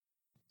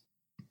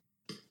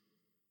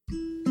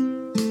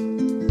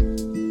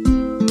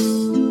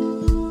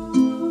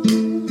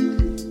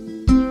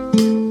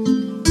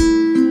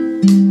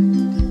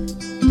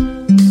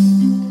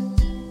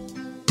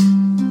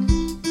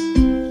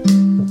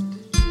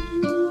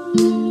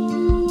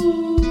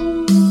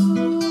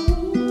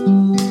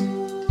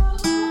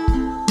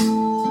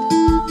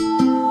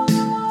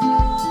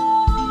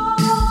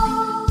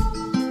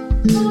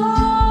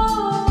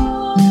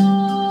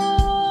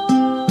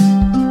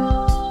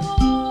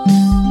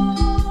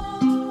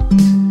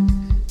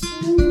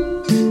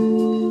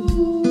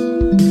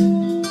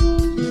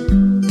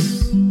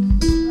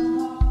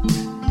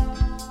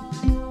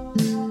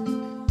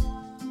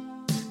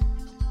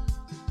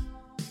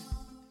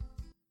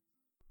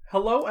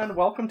Hello and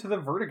welcome to the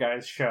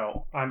Vertiguys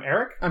show. I'm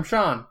Eric. I'm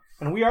Sean.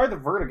 And we are the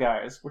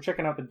Vertiguys. We're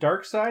checking out the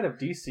dark side of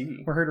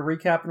DC. We're here to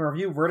recap and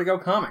review Vertigo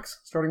comics,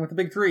 starting with the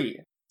big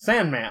three.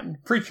 Sandman,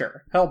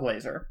 Preacher,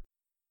 Hellblazer.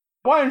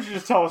 Why don't you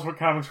just tell us what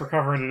comics we're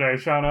covering today,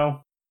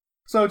 Shano?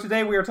 So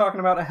today we are talking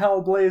about a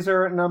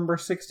Hellblazer number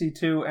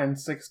 62 and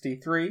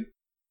 63.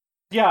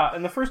 Yeah,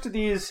 and the first of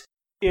these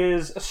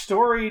is a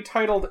story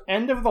titled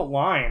End of the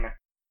Line.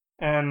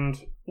 And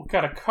we've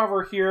got a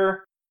cover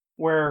here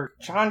where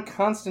John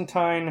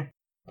Constantine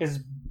is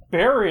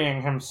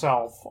burying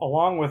himself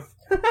along with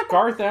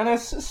Garth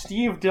Ennis,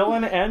 Steve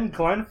Dillon, and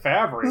Glenn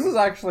Fabry. This is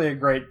actually a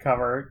great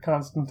cover.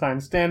 Constantine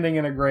standing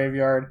in a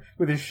graveyard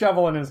with his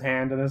shovel in his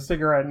hand and a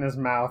cigarette in his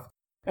mouth.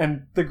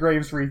 And the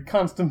graves read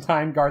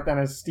Constantine, Garth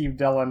Ennis, Steve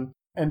Dillon,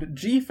 and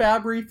G.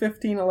 Fabry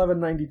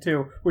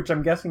 151192, which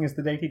I'm guessing is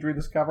the date he drew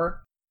this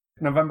cover.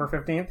 November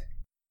 15th?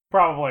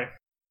 Probably.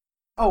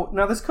 Oh,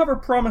 now this cover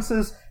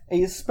promises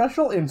a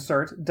special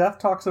insert, Death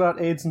Talks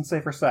About AIDS and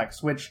Safer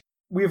Sex, which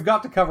we've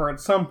got to cover at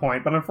some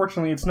point, but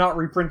unfortunately it's not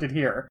reprinted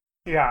here.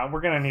 Yeah,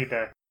 we're gonna need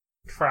to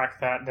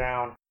track that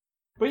down.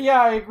 But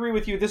yeah, I agree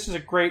with you, this is a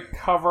great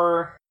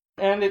cover,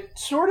 and it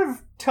sort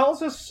of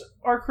tells us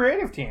our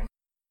creative team.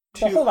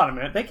 Well, hold on a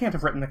minute, they can't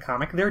have written the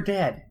comic, they're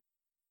dead.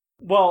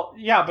 Well,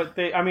 yeah, but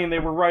they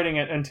were writing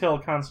it until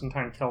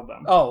Constantine killed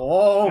them.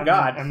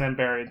 God. And then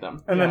buried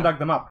them. And then dug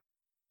them up.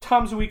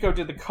 Tom Zuico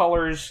did the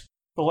colors.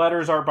 The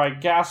letters are by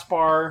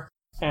Gaspar,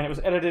 and it was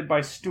edited by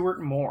Stuart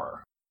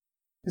Moore.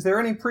 Is there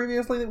any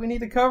previously that we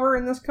need to cover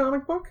in this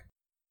comic book?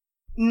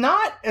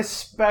 Not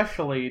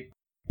especially.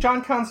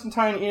 John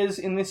Constantine is,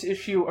 in this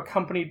issue,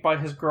 accompanied by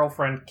his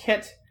girlfriend,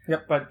 Kit.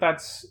 Yep. But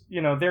that's,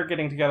 their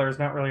getting together is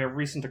not really a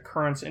recent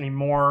occurrence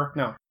anymore.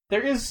 No.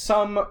 There is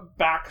some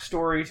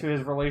backstory to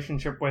his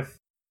relationship with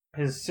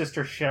his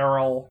sister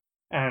Cheryl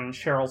and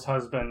Cheryl's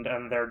husband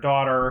and their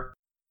daughter.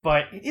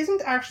 But it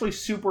isn't actually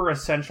super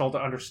essential to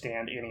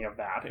understand any of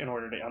that in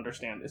order to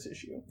understand this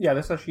issue. Yeah,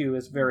 this issue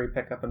is very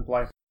pick up and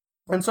play.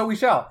 And so we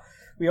shall.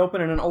 We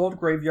open in an old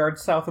graveyard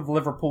south of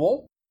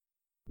Liverpool.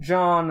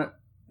 John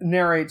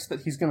narrates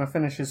that he's going to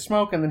finish his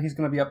smoke and then he's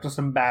going to be up to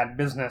some bad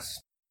business.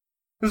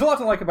 There's a lot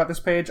to like about this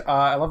page.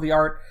 I love the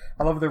art.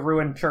 I love the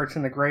ruined church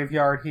in the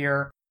graveyard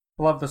here.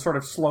 I love the sort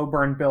of slow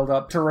burn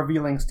build-up to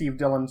revealing Steve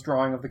Dillon's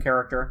drawing of the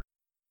character.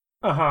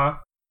 Uh-huh.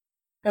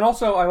 And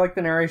also, I like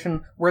the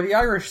narration, where the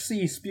Irish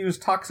Sea spews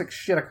toxic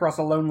shit across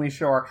a lonely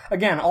shore.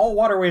 Again, all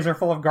waterways are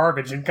full of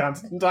garbage in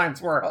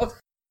Constantine's world.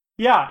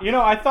 Yeah,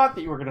 I thought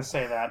that you were going to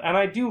say that, and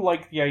I do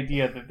like the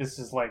idea that this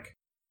is, like,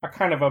 a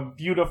kind of a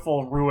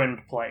beautiful, ruined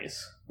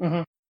place.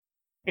 Mm-hmm.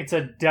 It's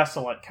a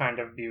desolate kind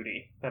of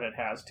beauty that it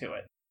has to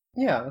it.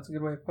 Yeah, that's a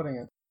good way of putting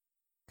it.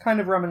 Kind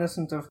of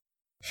reminiscent of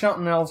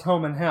Chantinel's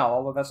Home in Hell,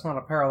 although that's not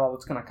a parallel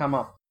that's going to come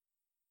up.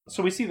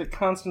 So we see that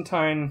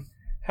Constantine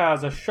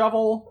has a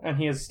shovel, and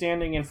he is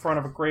standing in front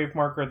of a grave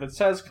marker that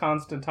says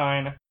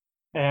Constantine,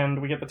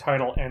 and we get the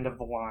title End of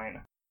the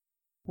Line.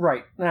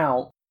 Right.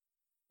 Now,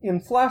 in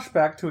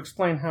flashback to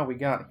explain how we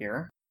got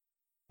here,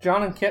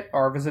 John and Kit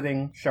are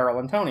visiting Cheryl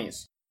and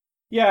Tony's.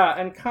 Yeah,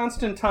 and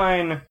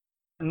Constantine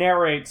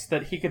narrates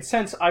that he could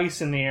sense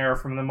ice in the air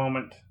from the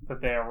moment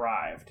that they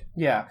arrived.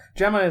 Yeah,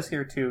 Gemma is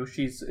here too.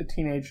 She's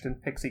teenaged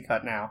and pixie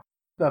cut now.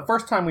 The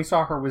first time we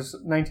saw her was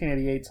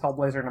 1988's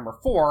Hellblazer number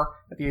 4,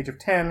 at the age of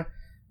 10.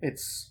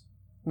 It's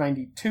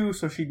 92,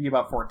 so she'd be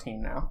about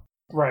 14 now.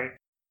 Right.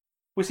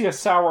 We see a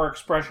sour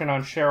expression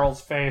on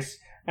Cheryl's face,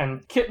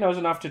 and Kit knows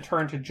enough to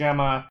turn to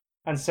Gemma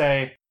and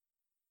say,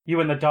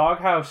 "You in the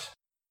doghouse?"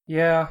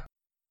 Yeah.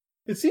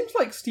 It seems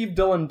like Steve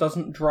Dillon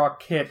doesn't draw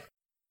Kit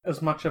as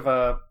much of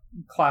a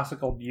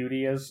classical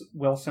beauty as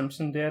Will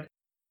Simpson did.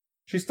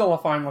 She's still a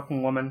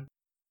fine-looking woman.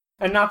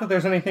 And not that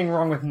there's anything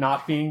wrong with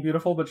not being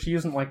beautiful, but she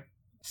isn't, like,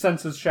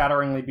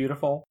 senses-shatteringly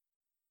beautiful,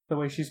 the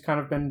way she's kind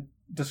of been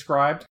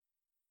described.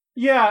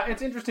 Yeah,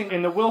 it's interesting.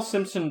 In the Will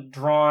Simpson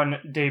drawn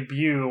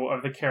debut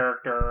of the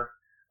character,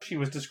 she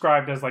was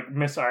described as, like,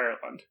 Miss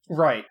Ireland.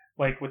 Right.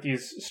 Like, with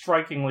these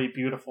strikingly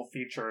beautiful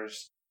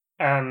features.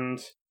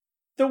 And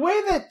the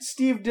way that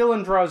Steve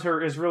Dillon draws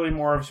her is really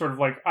more of sort of,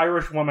 like,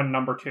 Irish woman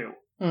number 2.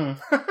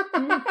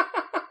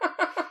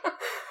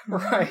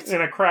 Right.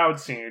 In a crowd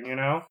scene,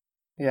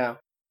 Yeah.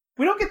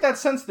 We don't get that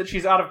sense that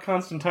she's out of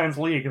Constantine's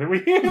league that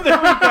we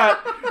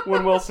got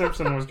when Will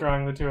Simpson was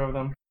drawing the two of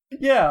them.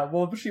 Yeah,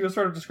 well, she was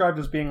sort of described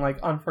as being,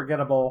 like,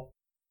 unforgettable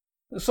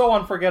So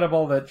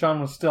unforgettable that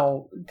John was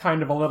still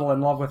kind of a little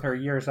in love with her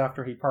years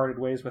after he parted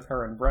ways with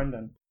her and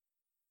Brendan.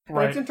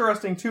 Right. And it's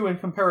interesting, too, in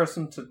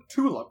comparison to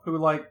Tulip, who,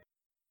 well,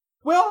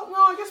 no,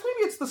 I guess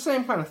maybe it's the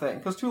same kind of thing,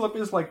 because Tulip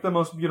is, the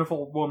most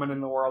beautiful woman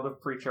in the world of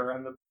Preacher,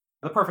 and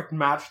the perfect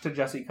match to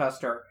Jessie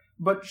Custer.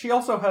 But she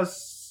also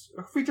has...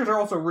 Her features are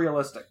also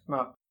realistic,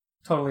 not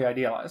totally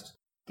idealized.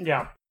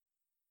 Yeah.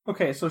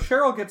 Okay, so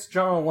Cheryl gets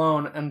John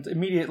alone and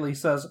immediately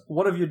says,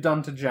 "What have you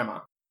done to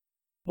Gemma?"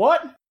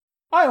 What?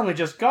 I only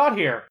just got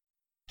here.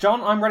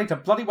 "John, I'm ready to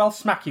bloody well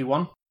smack you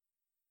one."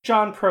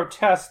 John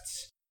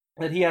protests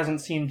that he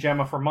hasn't seen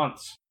Gemma for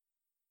months.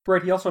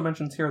 Right, he also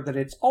mentions here that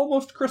it's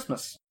almost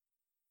Christmas.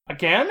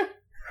 Again?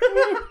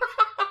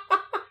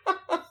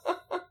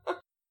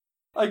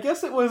 I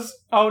guess it was...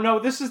 Oh no,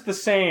 this is the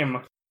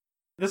same.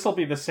 This'll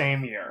be the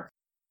same year.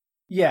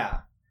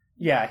 Yeah,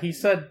 he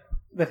said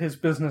that his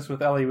business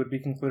with Ellie would be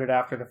concluded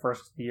after the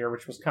first of the year,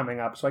 which was coming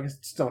up, so I guess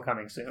it's still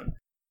coming soon.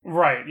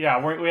 Right,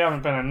 yeah, we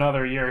haven't been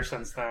another year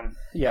since then.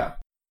 Yeah.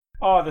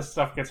 Oh, this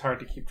stuff gets hard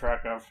to keep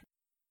track of.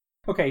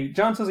 Okay,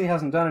 John says he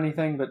hasn't done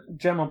anything, but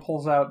Gemma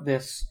pulls out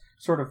this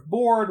sort of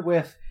board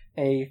with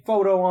a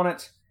photo on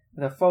it.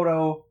 The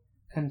photo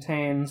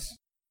contains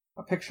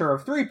a picture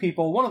of 3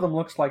 people. One of them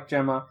looks like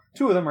Gemma,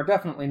 2 of them are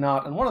definitely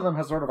not, and one of them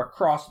has sort of a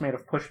cross made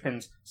of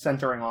pushpins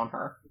centering on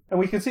her. And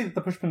we can see that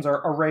the pushpins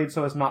are arrayed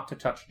so as not to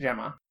touch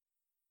Gemma.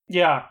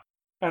 Yeah,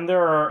 and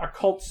there are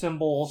occult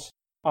symbols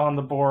on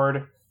the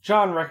board.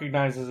 John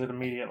recognizes it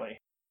immediately.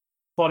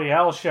 Bloody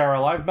hell,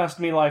 Cheryl, I've messed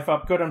me life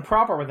up good and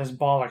proper with this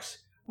bollocks.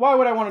 Why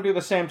would I want to do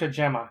the same to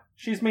Gemma?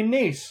 She's me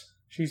niece.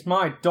 She's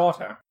my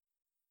daughter.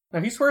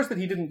 Now, he swears that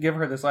he didn't give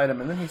her this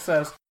item, and then he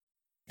says,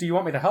 "Do you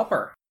want me to help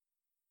her?"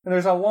 And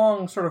there's a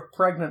long, sort of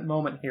pregnant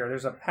moment here.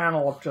 There's a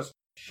panel of just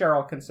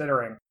Cheryl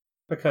considering,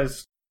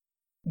 because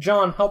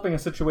John helping a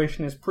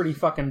situation is pretty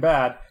fucking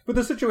bad, but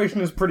the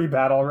situation is pretty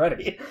bad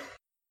already.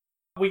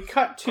 We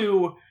cut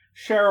to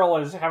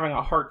Cheryl is having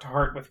a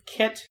heart-to-heart with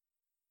Kit,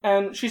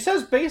 and she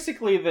says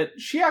basically that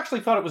she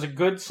actually thought it was a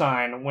good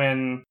sign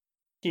when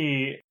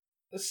he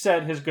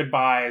said his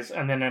goodbyes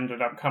and then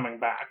ended up coming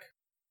back.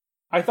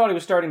 I thought he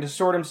was starting to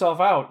sort himself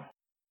out,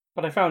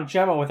 but I found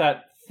Gemma with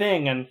that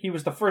thing, and he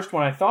was the first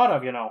one I thought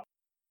of, you know.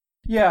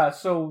 Yeah,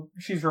 so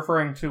she's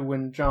referring to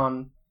when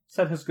John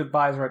said his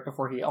goodbyes right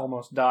before he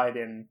almost died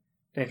in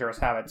Dangerous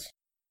Habits.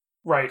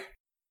 Right.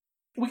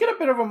 We get a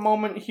bit of a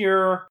moment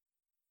here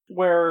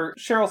where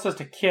Cheryl says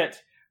to Kit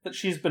that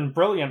she's been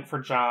brilliant for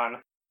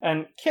John,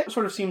 and Kit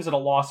sort of seems at a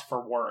loss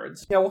for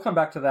words. Yeah, we'll come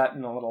back to that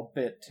in a little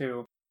bit,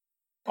 too.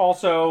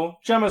 Also,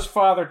 Gemma's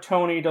father,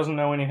 Tony, doesn't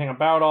know anything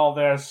about all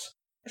this.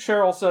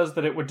 Cheryl says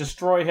that it would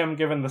destroy him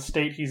given the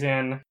state he's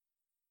in.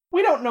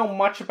 We don't know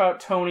much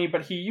about Tony,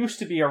 but he used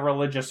to be a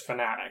religious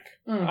fanatic.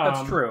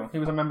 That's true. He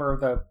was a member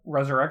of the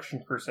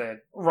Resurrection Crusade.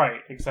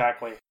 Right,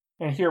 exactly.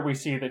 And here we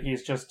see that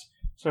he's just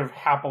sort of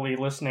happily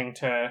listening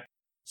to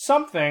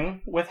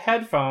something with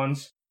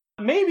headphones.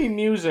 Maybe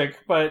music,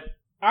 but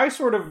I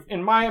sort of,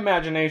 in my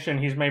imagination,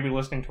 he's maybe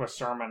listening to a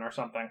sermon or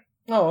something.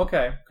 Oh,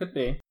 okay. Could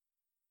be.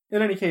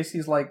 In any case,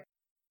 he's,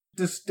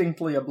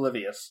 distinctly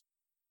oblivious.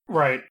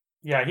 Right.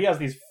 Yeah, he has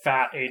these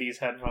fat 80s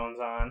headphones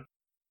on.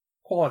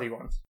 Quality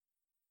ones.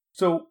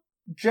 So,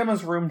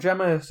 Gemma's room,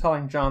 Gemma is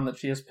telling John that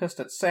she is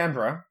pissed at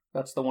Sandra,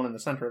 that's the one in the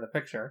center of the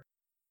picture,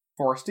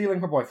 for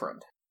stealing her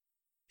boyfriend.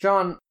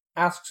 John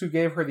asks who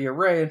gave her the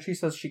array, and she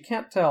says she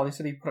can't tell. He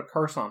said he put a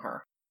curse on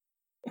her.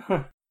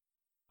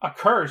 A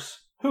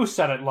curse? Who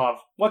said it, love?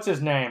 What's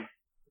his name?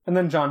 And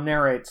then John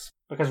narrates,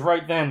 because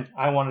right then,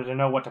 I wanted to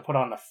know what to put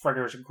on the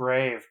frigger's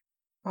grave.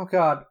 Oh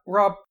god,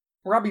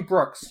 Robbie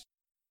Brooks.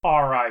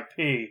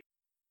 R.I.P.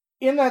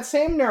 In that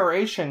same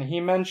narration,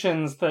 he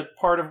mentions that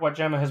part of what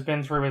Gemma has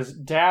been through is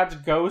Dad's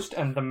ghost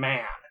and the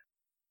man.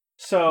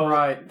 So,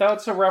 right.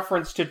 That's a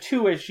reference to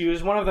 2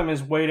 issues. One of them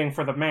is Waiting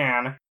for the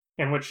Man,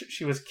 in which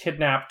she was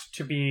kidnapped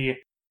to be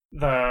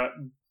the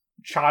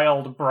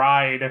child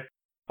bride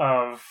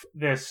of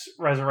this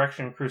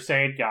Resurrection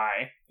Crusade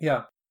guy.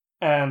 Yeah.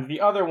 And the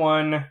other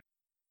one,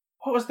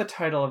 what was the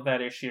title of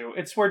that issue?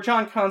 It's where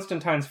John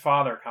Constantine's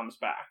father comes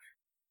back.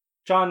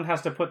 John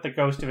has to put the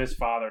ghost of his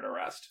father to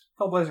rest.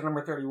 Hellblazer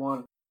number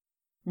 31.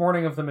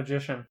 Morning of the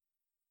Magician.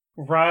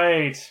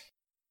 Right.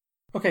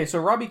 Okay, so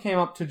Robbie came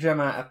up to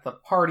Gemma at the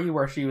party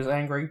where she was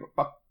angry.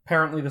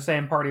 Apparently the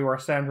same party where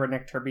Sandra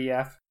nicked her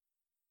BF.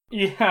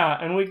 Yeah,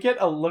 and we get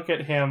a look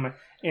at him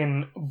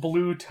in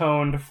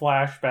blue-toned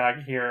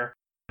flashback here.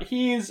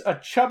 He's a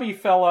chubby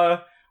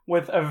fella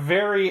with a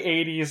very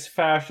 80s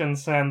fashion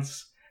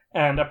sense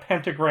and a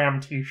pentagram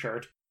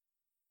t-shirt.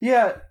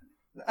 Yeah,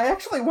 I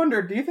actually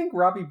wondered, do you think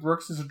Robbie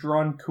Brooks is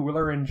drawn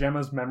cooler in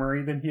Gemma's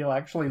memory than he'll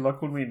actually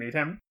look when we meet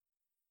him?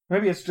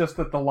 Maybe it's just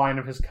that the line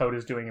of his coat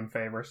is doing him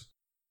favors.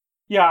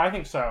 Yeah, I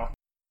think so.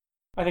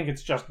 I think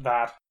it's just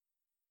that.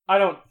 I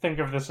don't think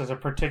of this as a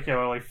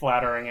particularly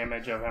flattering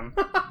image of him.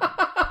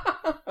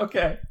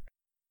 Okay.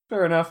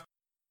 Fair enough.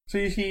 So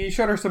he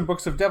showed her some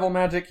books of devil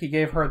magic, he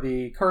gave her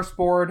the curse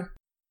board,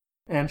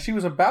 and she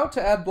was about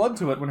to add blood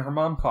to it when her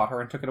mom caught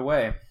her and took it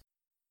away.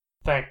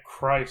 Thank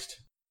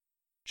Christ.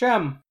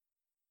 Gem,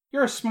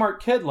 You're a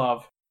smart kid,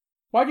 love.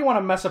 Why do you want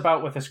to mess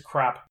about with this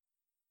crap?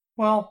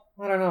 Well,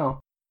 I don't know.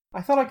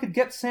 I thought I could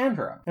get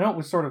Sandra. I know it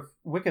was sort of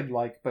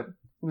wicked-like, but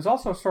it was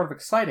also sort of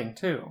exciting,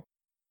 too.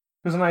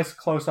 There's a nice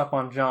close-up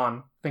on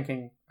John,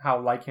 thinking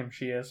how like him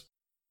she is.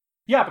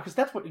 Yeah, because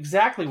that's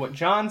exactly what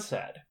John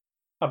said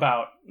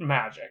about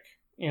magic.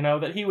 You know,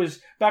 that he was,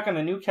 back in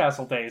the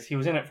Newcastle days, he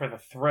was in it for the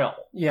thrill.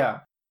 Yeah.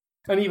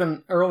 And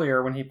even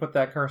earlier when he put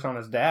that curse on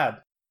his dad.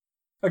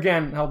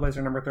 Again,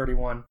 Hellblazer number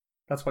 31.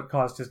 That's what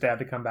caused his dad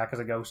to come back as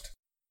a ghost.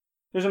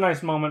 There's a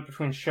nice moment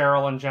between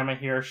Cheryl and Gemma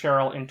here.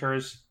 Cheryl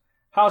enters.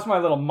 How's my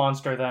little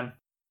monster, then?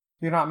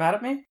 You're not mad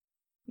at me?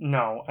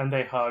 No, and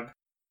they hug.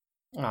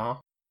 Aw.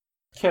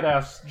 Kit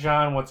asks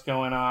John what's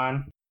going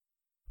on.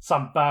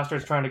 Some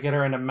bastard's trying to get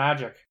her into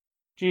magic.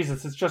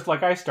 Jesus, it's just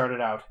like I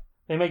started out.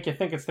 They make you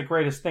think it's the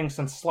greatest thing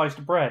since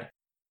sliced bread.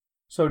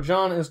 So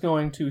John is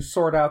going to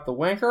sort out the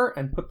wanker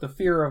and put the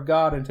fear of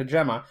God into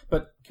Gemma,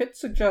 but Kit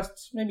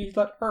suggests maybe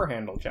let her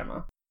handle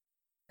Gemma.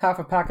 Half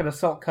a packet of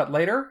silk cut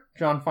later,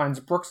 John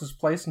finds Brooks's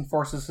place and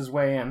forces his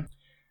way in.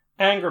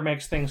 Anger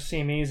makes things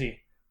seem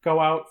easy. Go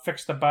out,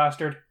 fix the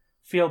bastard,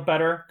 feel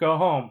better, go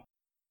home.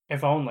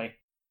 If only.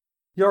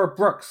 You're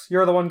Brooks.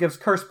 You're the one who gives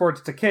curse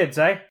boards to kids,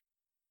 eh?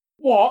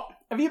 What?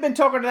 Have you been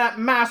talking to that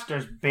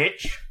Masters,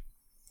 bitch?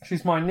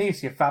 She's my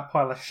niece, you fat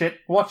pile of shit.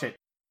 Watch it.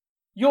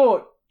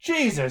 You're...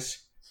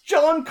 Jesus!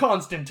 John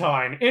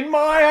Constantine in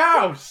my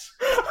house!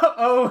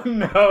 Oh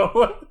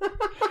no!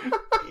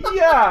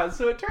 Yeah,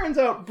 so it turns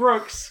out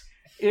Brooks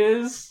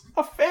is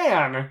a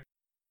fan.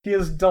 He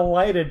is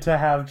delighted to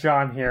have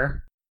John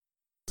here.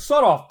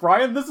 Shut off,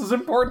 Brian, this is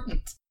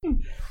important.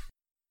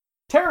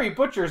 Terry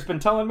Butcher's been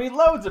telling me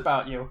loads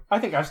about you. I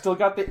think I've still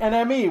got the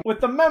NME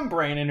with the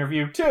Membrane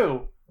interview,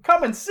 too.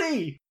 Come and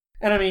see!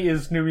 NME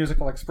is New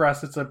Musical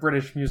Express. It's a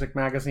British music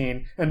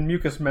magazine, and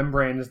Mucous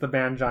Membrane is the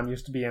band John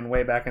used to be in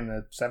way back in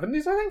the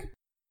 70s, I think?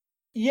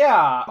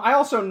 Yeah, I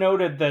also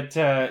noted that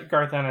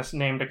Garth Ennis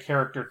named a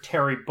character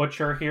Terry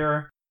Butcher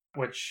here,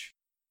 which,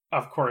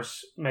 of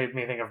course, made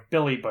me think of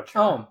Billy Butcher.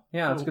 Oh,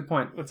 yeah, that's a good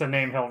point. It's a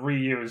name he'll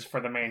reuse for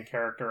the main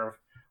character of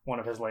one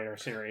of his later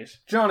series.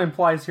 John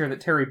implies here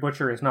that Terry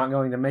Butcher is not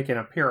going to make an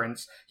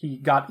appearance. He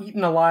got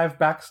eaten alive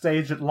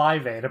backstage at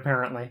Live Aid,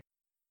 apparently.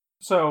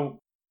 So,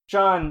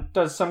 John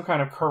does some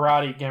kind of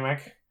karate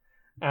gimmick,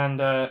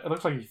 and it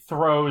looks like he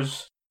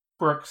throws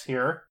Brooks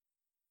here.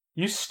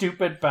 You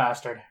stupid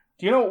bastard.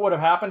 Do you know what would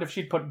have happened if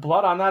she'd put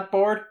blood on that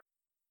board?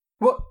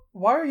 What?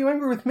 Why are you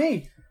angry with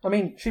me? I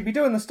mean, she'd be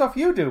doing the stuff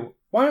you do.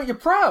 Why aren't you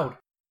proud?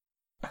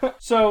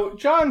 So,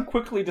 John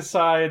quickly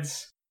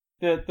decides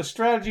that the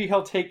strategy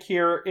he'll take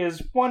here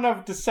is one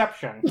of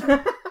deception.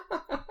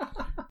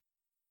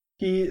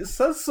 He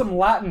says some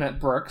Latin at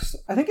Brooks.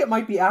 I think it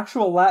might be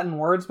actual Latin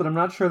words, but I'm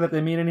not sure that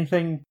they mean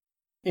anything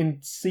in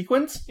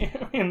sequence.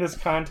 In this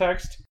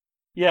context.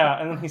 Yeah,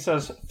 and then he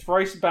says,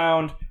 thrice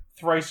bound,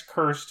 thrice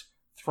cursed,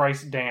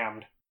 thrice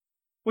damned.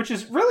 Which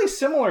is really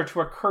similar to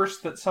a curse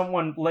that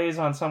someone lays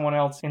on someone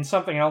else in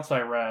something else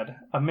I read.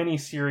 A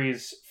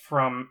mini-series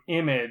from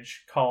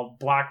Image called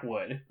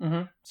Blackwood.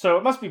 Mm-hmm. So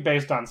it must be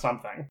based on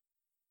something.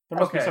 There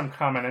must be Okay. some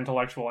common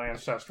intellectual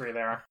ancestry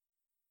there.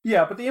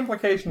 Yeah, but the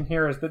implication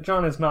here is that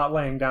John is not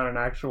laying down an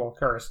actual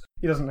curse.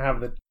 He doesn't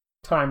have the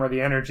time or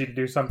the energy to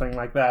do something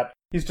like that.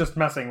 He's just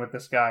messing with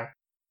this guy.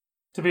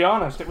 To be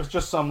honest, it was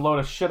just some load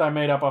of shit I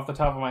made up off the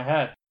top of my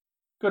head.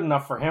 Good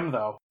enough for him,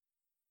 though.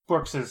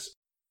 Brooks is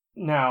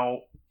now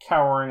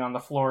cowering on the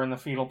floor in the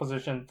fetal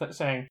position,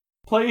 saying,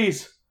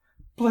 Please!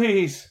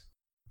 Please!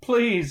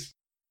 Please!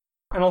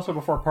 And also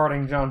before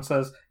parting, John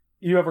says,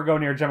 you ever go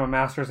near Gemma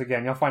Masters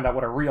again, you'll find out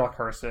what a real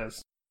curse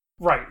is.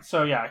 Right,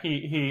 so yeah,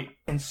 he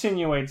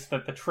insinuates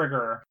that the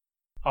trigger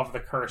of the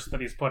curse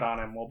that he's put on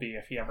him will be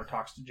if he ever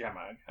talks to Gemma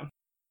again.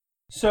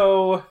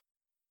 So,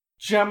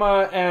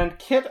 Gemma and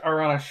Kit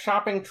are on a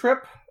shopping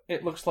trip.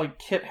 It looks like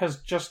Kit has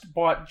just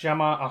bought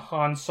Gemma a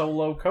Han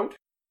Solo coat.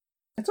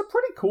 It's a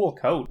pretty cool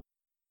coat.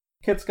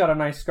 Kit's got a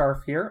nice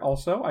scarf here,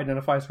 also.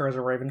 Identifies her as a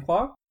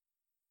Ravenclaw.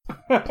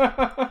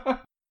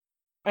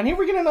 And here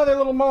we get another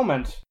little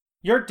moment.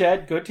 You're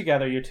dead, good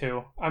together, you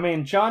two. I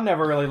mean, John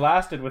never really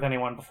lasted with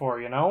anyone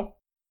before, you know?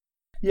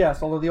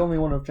 Yes, although the only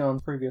one of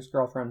John's previous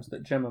girlfriends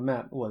that Gemma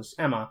met was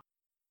Emma,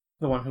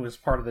 the one who was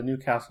part of the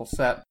Newcastle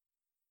set.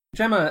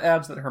 Gemma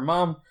adds that her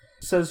mom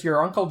says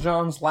you're Uncle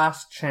John's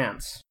last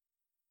chance.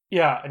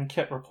 Yeah, and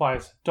Kit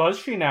replies, Does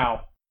she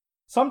now?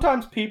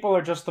 Sometimes people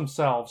are just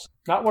themselves,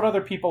 not what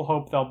other people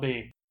hope they'll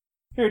be.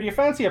 Here, do you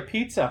fancy a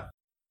pizza?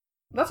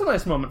 That's a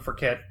nice moment for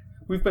Kit.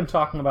 We've been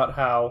talking about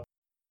how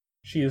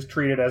she is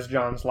treated as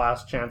John's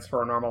last chance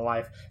for a normal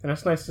life, and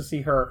it's nice to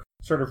see her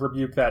sort of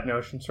rebuke that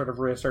notion, sort of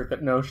reassert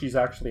that no, she's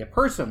actually a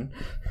person.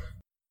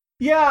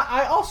 Yeah,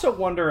 I also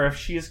wonder if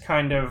she's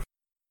kind of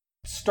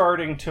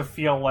starting to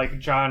feel like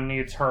John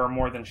needs her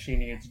more than she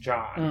needs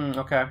John.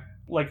 Okay.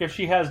 Like, if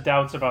she has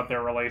doubts about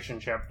their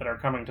relationship that are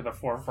coming to the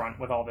forefront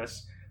with all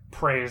this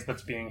praise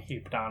that's being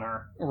heaped on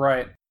her.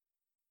 Right.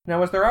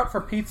 Now, as they're out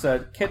for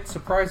pizza, Kit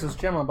surprises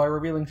Gemma by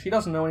revealing she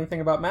doesn't know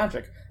anything about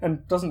magic,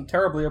 and doesn't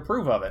terribly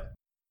approve of it.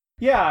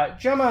 Yeah,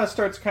 Gemma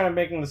starts kind of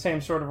making the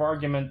same sort of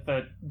argument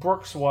that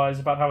Brooks was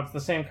about how it's the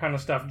same kind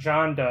of stuff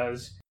John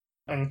does.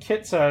 And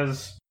Kit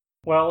says,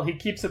 well, he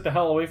keeps it the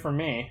hell away from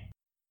me.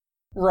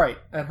 Right,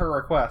 at her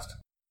request.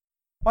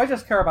 I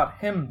just care about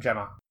him,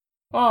 Gemma.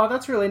 Oh,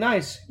 that's really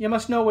nice. You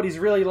must know what he's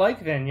really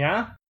like then,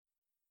 yeah?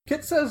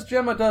 Kit says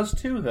Gemma does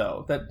too,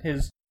 though, that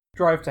his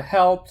drive to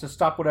help, to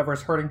stop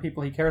whatever's hurting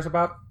people he cares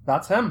about,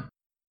 that's him.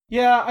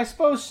 Yeah, I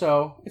suppose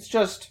so. It's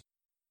just,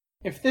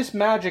 if this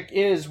magic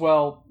is,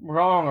 well,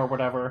 wrong or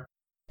whatever,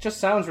 it just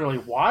sounds really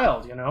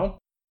wild, you know?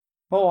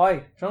 Oh,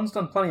 aye. John's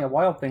done plenty of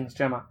wild things,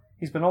 Gemma.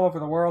 He's been all over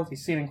the world,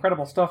 he's seen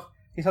incredible stuff,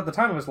 he's had the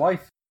time of his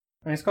life,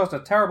 and he's caused a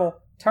terrible,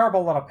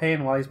 terrible lot of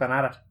pain while he's been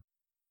at it.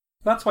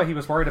 That's why he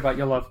was worried about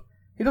you, love.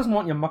 He doesn't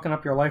want you mucking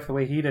up your life the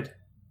way he did.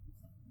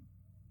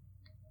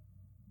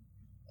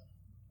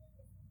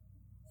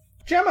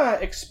 Gemma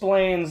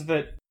explains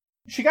that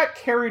she got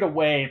carried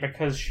away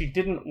because she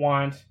didn't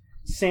want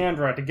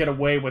Sandra to get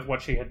away with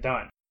what she had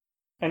done.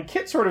 And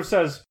Kit sort of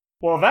says,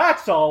 well,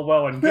 that's all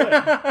well and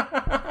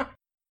good.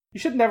 You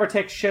should never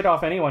take shit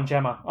off anyone,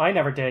 Gemma. I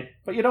never did.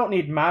 But you don't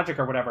need magic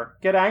or whatever.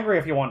 Get angry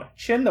if you want.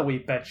 Chin the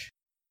wee bitch.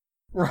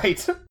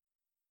 Right.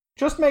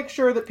 Just make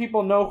sure that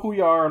people know who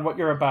you are and what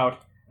you're about,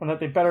 and that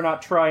they better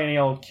not try any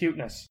old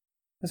cuteness.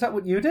 Is that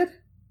what you did?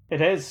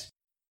 It is.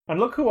 And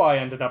look who I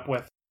ended up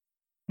with.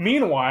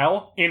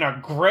 Meanwhile, in a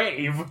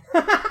grave.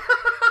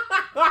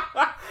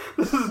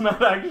 This is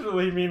not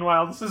actually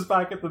meanwhile. This is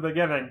back at the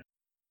beginning.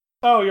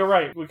 Oh, you're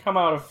right. We come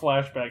out of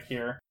flashback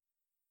here.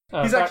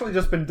 He's actually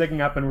just been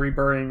digging up and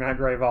reburying that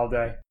grave all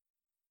day.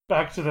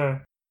 Back to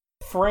the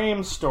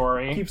Frame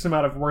story. Keeps him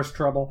out of worse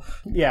trouble.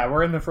 Yeah,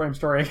 we're in the Frame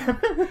story again.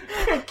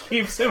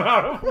 Keeps him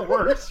out of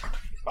worse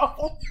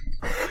trouble.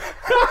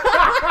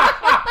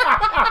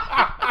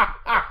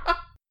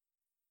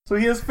 So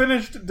he has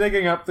finished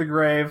digging up the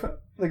grave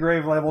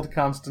labeled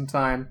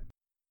Constantine.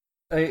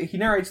 He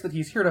narrates that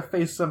he's here to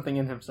face something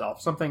in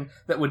himself, something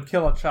that would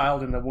kill a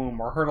child in the womb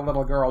or hurt a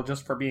little girl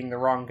just for being the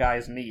wrong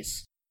guy's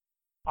niece.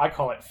 I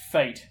call it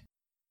fate.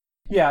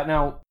 Yeah,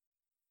 now,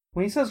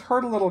 when he says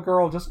hurt a little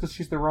girl just because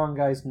she's the wrong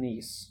guy's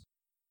niece...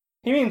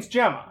 He means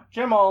Gemma.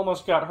 Gemma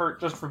almost got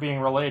hurt just for being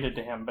related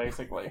to him,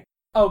 basically.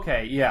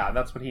 Okay, yeah,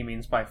 that's what he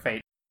means by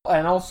fate.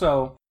 And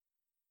also,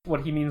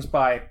 what he means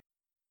by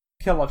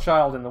kill a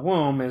child in the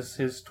womb is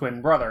his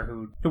twin brother,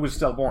 who was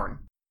stillborn.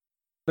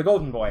 The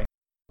Golden Boy,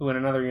 who in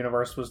another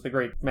universe was the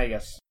Great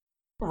Magus.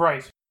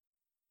 Right.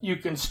 You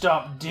can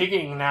stop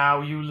digging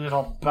now, you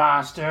little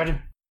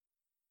bastard.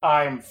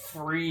 I'm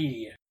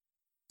free.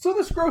 So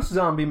this gross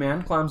zombie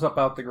man climbs up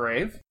out the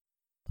grave.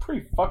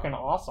 Pretty fucking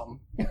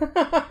awesome.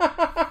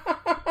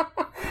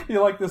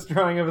 You like this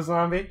drawing of a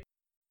zombie?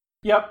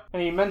 Yep,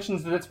 and he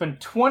mentions that it's been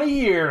 20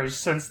 years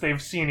since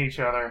they've seen each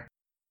other.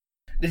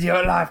 Did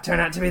your life turn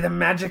out to be the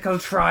magical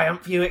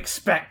triumph you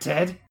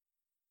expected?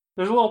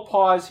 There's a little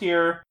pause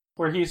here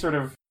where he sort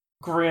of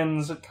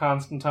grins at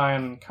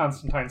Constantine, and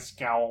Constantine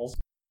scowls.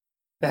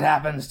 That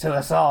happens to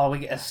us all. We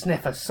get a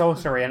sniff of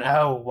sorcery, and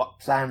oh, what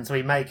plans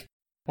we make.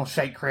 We'll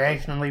shake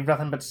creation and leave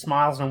nothing but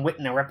smiles and wit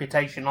and a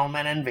reputation all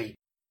men envy.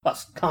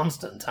 Us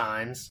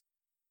Constantines.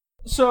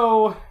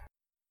 So,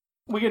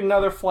 we get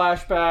another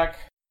flashback.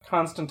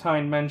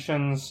 Constantine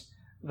mentions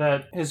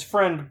that his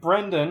friend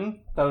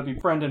Brendan, that would be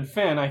Brendan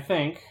Finn, I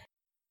think,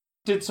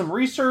 did some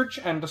research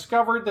and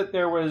discovered that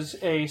there was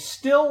a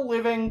still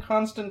living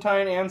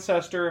Constantine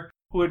ancestor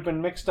who had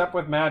been mixed up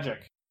with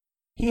magic.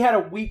 He had a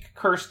weak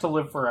curse to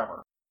live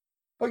forever.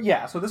 But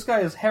yeah, so this guy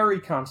is Harry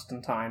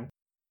Constantine.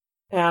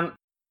 And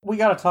we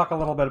gotta talk a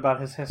little bit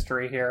about his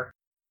history here.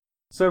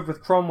 Served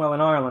with Cromwell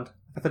in Ireland,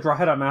 at the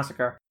Drogheda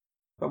massacre.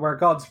 But where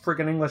God's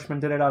friggin' Englishman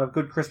did it out of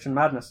good Christian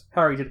madness,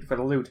 Harry did it for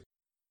the loot.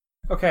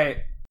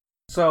 Okay,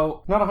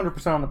 so, not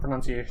 100% on the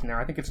pronunciation there.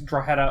 I think it's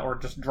Drogheda or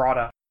just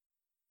Drogheda.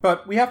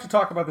 But we have to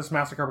talk about this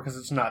massacre because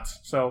it's nuts,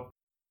 so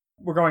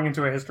we're going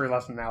into a history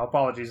lesson now.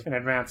 Apologies in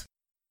advance.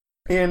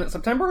 In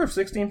September of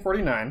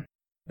 1649,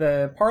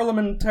 the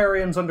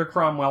parliamentarians under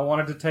Cromwell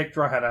wanted to take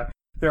Drogheda.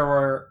 There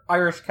were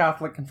Irish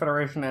Catholic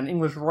Confederation and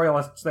English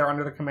Royalists there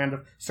under the command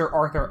of Sir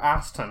Arthur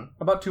Aston,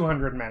 about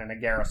 200 men in a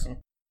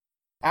garrison.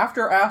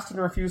 After Aston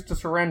refused to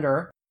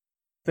surrender,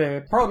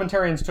 the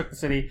parliamentarians took the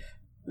city.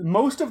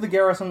 Most of the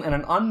garrison and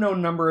an unknown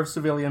number of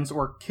civilians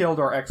were killed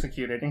or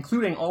executed,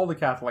 including all the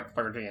Catholic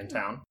clergy in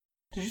town.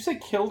 Did you say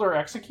killed or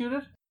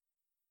executed?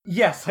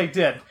 Yes, I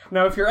did.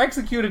 Now, if you're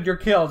executed, you're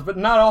killed, but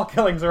not all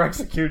killings are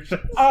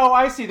executions. Oh,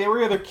 I see. They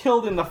were either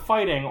killed in the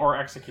fighting or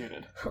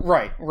executed.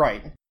 Right.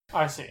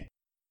 I see.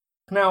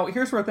 Now,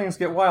 here's where things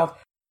get wild.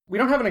 We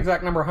don't have an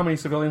exact number of how many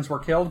civilians were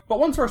killed, but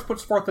one source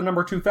puts forth the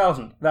number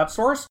 2,000. That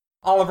source?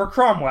 Oliver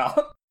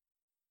Cromwell.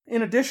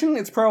 In addition,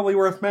 it's probably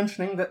worth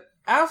mentioning that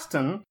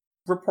Aston,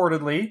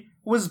 reportedly,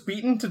 was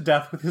beaten to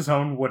death with his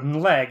own wooden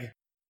leg.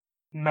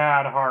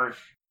 Mad harsh.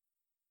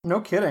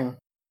 No kidding.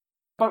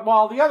 But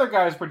while the other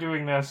guys were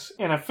doing this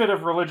in a fit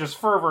of religious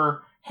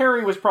fervor,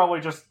 Harry was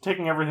probably just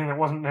taking everything that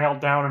wasn't nailed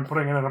down and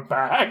putting it in a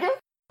bag.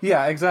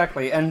 Yeah,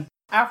 exactly. And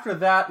after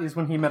that is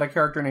when he met a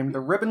character named the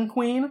Ribbon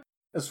Queen.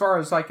 As far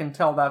as I can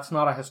tell, that's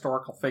not a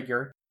historical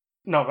figure.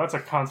 No, that's a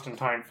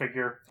Constantine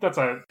figure. That's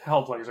a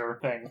Hellblazer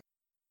thing.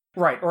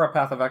 Right, or a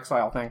Path of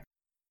Exile thing.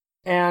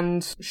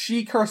 And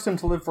she cursed him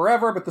to live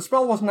forever, but the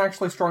spell wasn't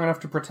actually strong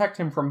enough to protect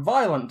him from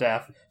violent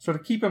death, so to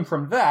keep him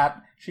from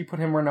that, she put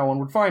him where no one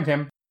would find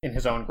him, in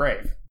his own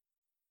grave.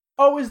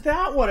 Oh, is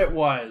that what it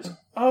was?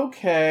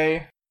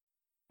 Okay.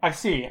 I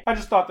see. I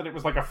just thought that it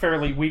was like a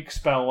fairly weak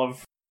spell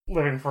of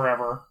living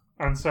forever,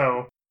 and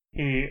so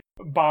he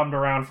bombed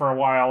around for a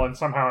while and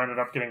somehow ended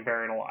up getting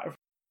buried alive.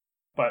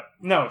 But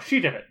no,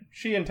 she did it.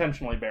 She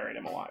intentionally buried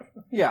him alive.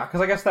 Yeah,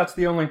 because I guess that's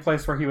the only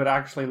place where he would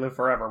actually live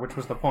forever, which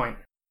was the point.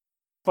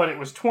 But it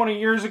was 20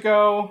 years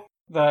ago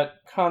that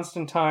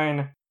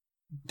Constantine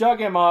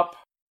dug him up,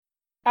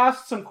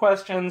 asked some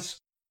questions,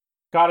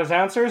 got his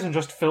answers, and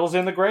just fills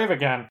in the grave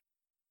again.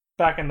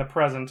 Back in the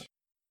present.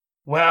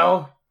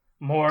 Well,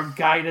 more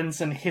guidance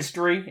and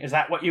history? Is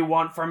that what you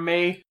want from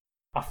me?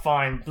 A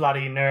fine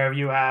bloody nerve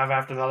you have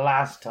after the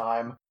last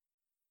time.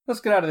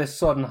 Let's get out of this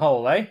sodden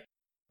hole, eh?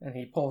 And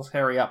he pulls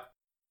Harry up.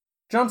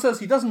 John says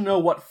he doesn't know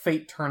what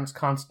fate turns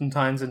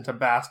Constantines into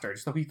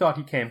bastards, though he thought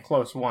he came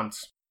close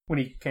once. When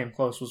he came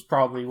close was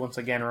probably once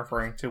again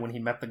referring to when he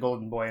met the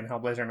Golden Boy in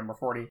Hellblazer number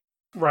 40.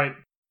 Right.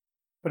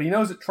 But he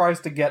knows it tries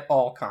to get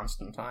all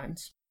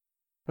Constantines.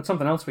 But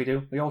something else we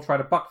do, we all try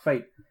to buck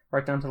fate,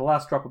 right down to the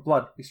last drop of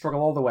blood. We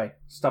struggle all the way.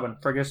 Stubborn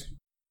friggers.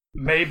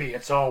 Maybe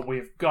it's all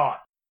we've got.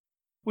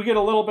 We get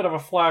a little bit of a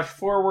flash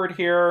forward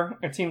here.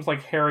 It seems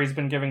like Harry's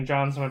been giving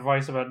John some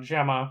advice about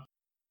Gemma.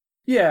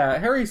 Yeah,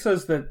 Harry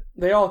says that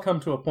they all come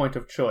to a point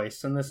of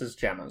choice, and this is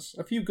Gemma's.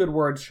 A few good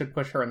words should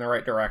push her in the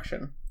right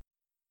direction.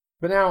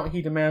 But now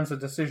he demands a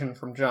decision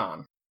from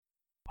John.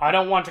 I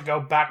don't want to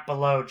go back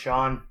below,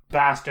 John.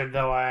 Bastard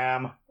though I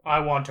am. I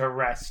want to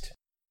rest.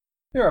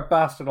 You're a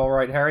bastard, all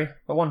right, Harry,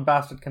 but one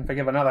bastard can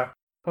forgive another.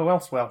 Who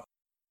else will?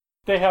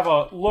 They have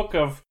a look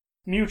of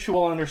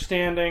mutual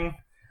understanding,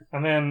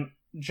 and then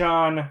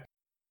John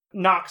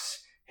knocks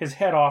his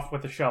head off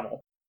with a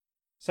shovel,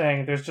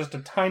 saying there's just a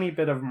tiny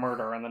bit of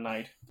murder in the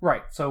night.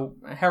 Right, so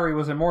Harry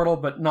was immortal,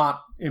 but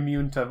not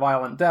immune to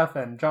violent death,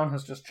 and John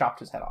has just chopped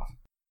his head off.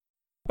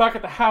 Back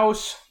at the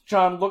house,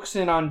 John looks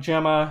in on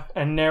Gemma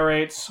and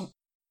narrates,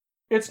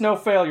 "It's no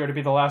failure to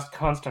be the last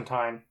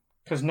Constantine,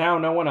 because now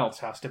no one else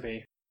has to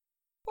be."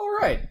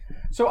 Alright.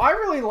 So I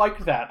really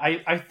liked that.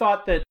 I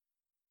thought that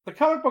the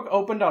comic book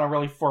opened on a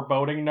really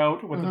foreboding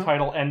note with the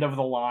title End of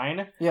the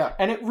Line. Yeah.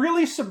 And it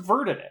really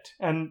subverted it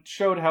and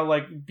showed how,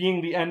 like,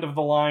 being the end of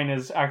the line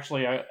is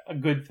actually a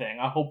good thing,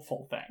 a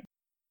hopeful thing.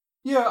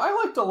 Yeah, I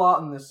liked a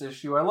lot in this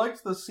issue. I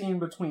liked the scene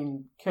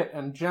between Kit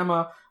and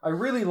Gemma. I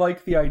really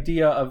liked the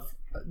idea of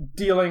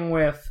dealing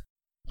with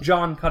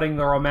John cutting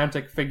the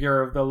romantic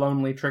figure of the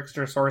lonely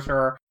trickster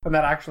sorcerer, and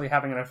that actually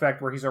having an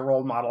effect where he's a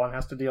role model and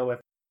has to deal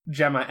with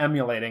Gemma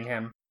emulating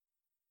him.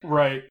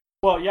 Right.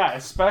 Well, yeah,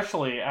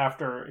 especially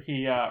after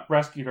he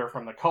rescued her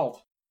from the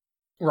cult.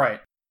 Right.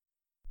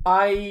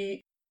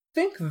 I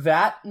think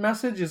that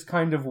message is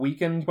kind of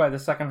weakened by the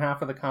second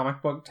half of the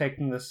comic book,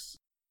 taking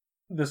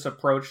this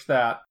approach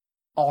that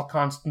all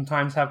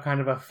Constantines have kind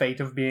of a fate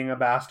of being a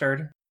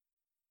bastard.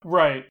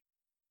 Right.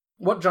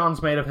 What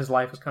John's made of his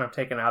life is kind of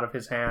taken out of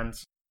his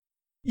hands.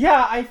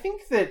 Yeah, I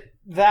think that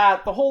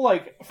the whole,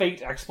 like,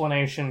 fate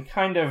explanation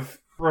kind of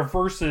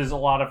reverses a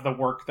lot of the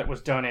work that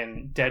was done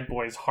in Dead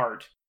Boy's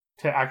Heart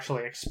to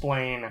actually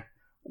explain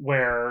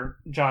where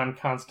John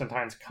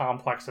Constantine's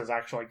complexes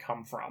actually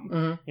come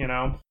from, you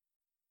know?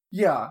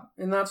 Yeah,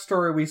 in that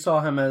story we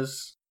saw him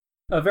as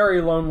a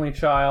very lonely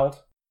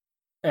child,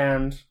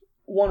 and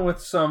one with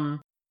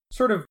some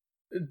sort of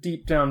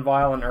deep down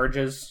violent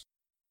urges,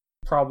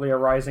 probably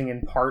arising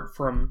in part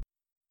from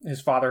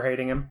his father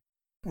hating him.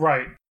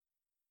 Right.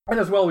 And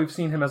as well, we've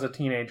seen him as a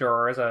teenager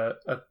or as a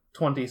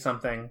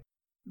 20-something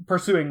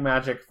pursuing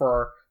magic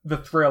for the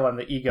thrill and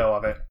the ego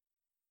of it.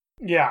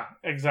 Yeah,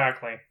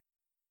 exactly.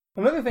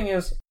 Another thing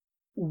is,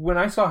 when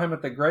I saw him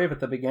at the grave at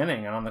the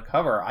beginning and on the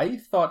cover, I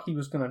thought he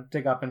was going to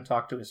dig up and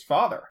talk to his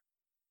father.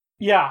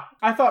 Yeah,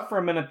 I thought for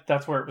a minute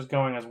that's where it was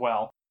going as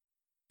well.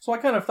 So I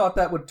kind of thought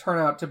that would turn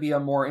out to be a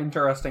more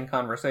interesting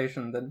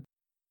conversation than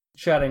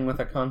chatting with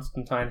a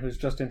Constantine who's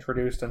just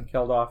introduced and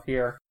killed off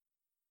here.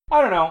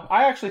 I don't know.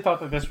 I actually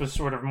thought that this was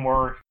sort of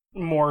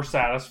more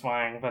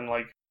satisfying than,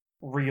 like,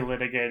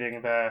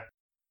 relitigating the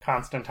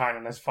Constantine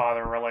and his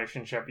father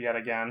relationship yet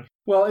again.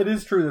 Well, it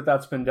is true that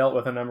that's been dealt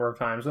with a number of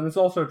times, and it's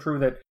also true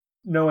that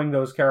knowing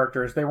those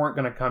characters, they weren't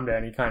going to come to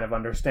any kind of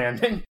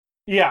understanding.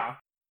 Yeah,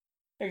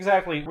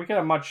 exactly. We get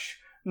a much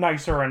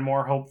nicer and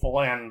more hopeful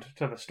end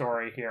to the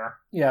story here.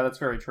 Yeah, that's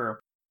very true.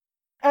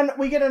 And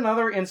we get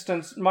another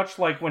instance, much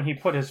like when he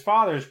put his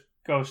father's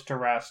ghost to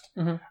rest,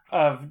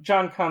 of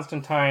John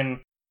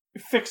Constantine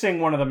fixing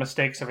one of the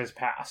mistakes of his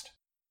past.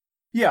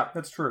 Yeah,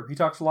 that's true. He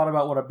talks a lot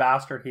about what a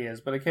bastard he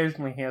is, but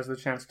occasionally he has the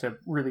chance to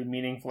really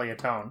meaningfully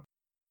atone.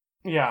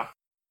 Yeah.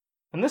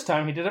 And this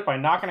time he did it by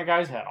knocking a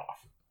guy's head off.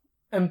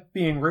 And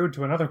being rude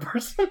to another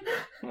person.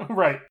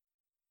 Right.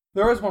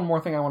 There is one more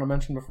thing I want to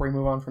mention before we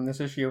move on from this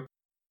issue.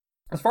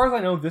 As far as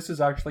I know, this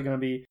is actually going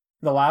to be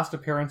the last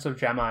appearance of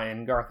Gemma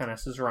in Garth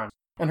Ennis's run.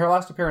 And her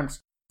last appearance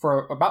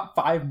for about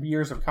 5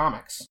 years of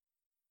comics.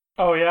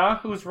 Oh yeah?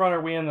 Whose run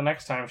are we in the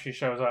next time she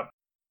shows up?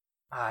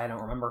 I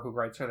don't remember who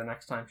writes her the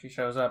next time she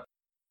shows up.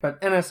 But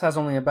Ennis has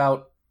only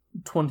about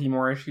 20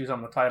 more issues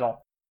on the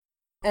title.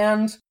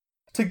 And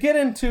to get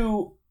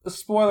into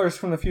spoilers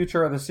from the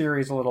future of the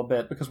series a little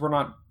bit, because we're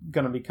not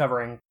going to be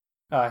covering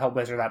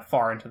Hellblazer that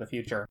far into the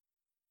future.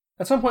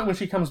 At some point when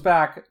she comes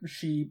back,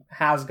 she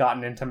has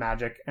gotten into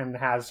magic and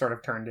has sort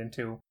of turned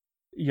into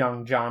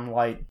young John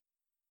Light.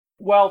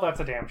 Well, that's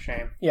a damn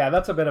shame. Yeah,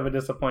 that's a bit of a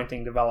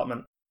disappointing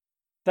development.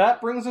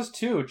 That brings us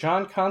to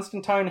John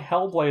Constantine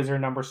Hellblazer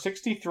number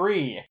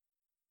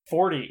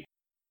 6340.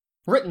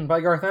 Written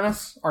by Garth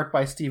Ennis, art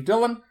by Steve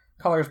Dillon,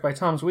 colors by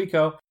Tom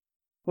Zwico,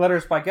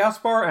 letters by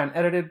Gaspar, and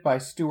edited by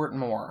Stuart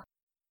Moore.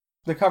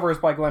 The cover is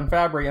by Glenn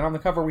Fabry, and on the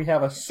cover we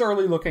have a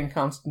surly-looking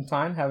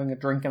Constantine having a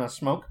drink and a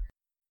smoke.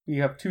 We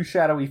have 2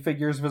 shadowy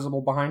figures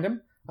visible behind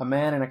him, a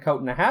man in a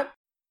coat and a hat,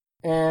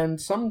 and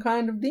some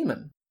kind of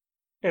demon.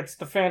 It's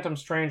the Phantom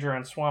Stranger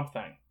and Swamp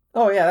Thing.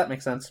 Oh yeah, that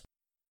makes sense.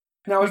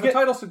 Now, as the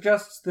title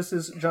suggests, this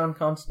is John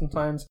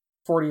Constantine's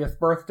 40th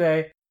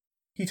birthday.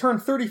 He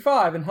turned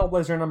 35 in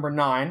Hellblazer number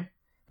 9.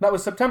 That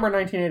was September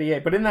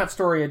 1988, but in that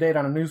story, a date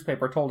on a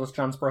newspaper told us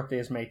John's birthday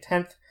is May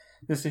 10th.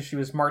 This issue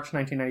is March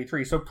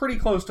 1993, so pretty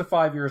close to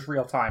 5 years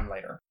real time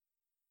later.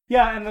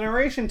 Yeah, and the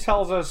narration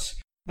tells us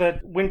that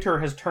winter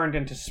has turned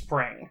into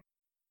spring.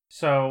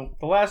 So,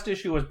 the last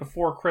issue was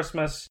before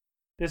Christmas.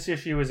 This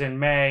issue is in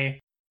May.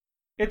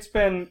 It's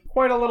been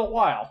quite a little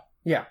while.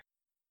 Yeah.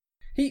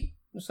 He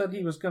said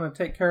he was going to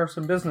take care of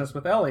some business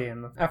with Ellie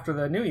after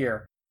the new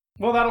year.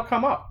 Well, that'll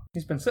come up.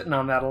 He's been sitting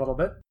on that a little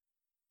bit.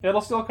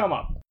 It'll still come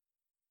up.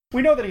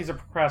 We know that he's a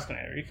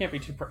procrastinator. You can't be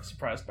too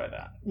surprised by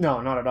that.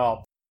 No, not at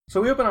all.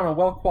 So we open on a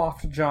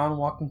well-coiffed John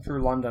walking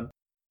through London.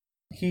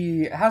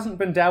 He hasn't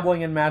been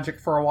dabbling in magic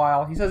for a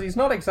while. He says he's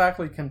not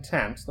exactly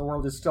content. The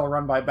world is still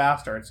run by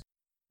bastards.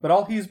 But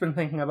all he's been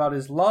thinking about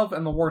is love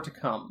and the war to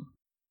come.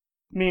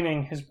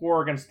 Meaning his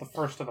war against the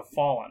First of the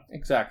Fallen.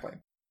 Exactly.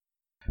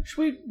 Should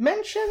we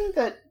mention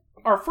that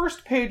our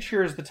first page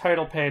here is the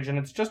title page, and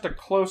it's just a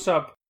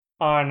close-up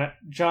on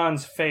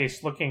John's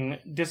face looking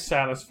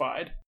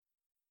dissatisfied.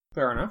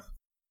 Fair enough.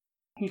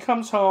 He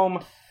comes home,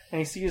 and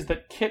he sees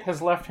that Kit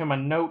has left him a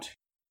note.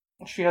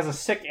 She has a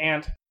sick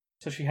aunt,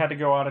 so she had to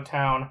go out of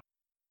town.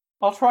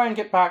 I'll try and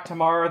get back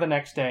tomorrow or the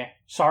next day.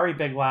 Sorry,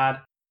 big lad.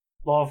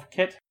 Love,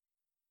 Kit.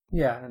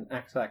 Yeah, and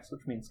XX,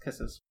 which means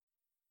kisses.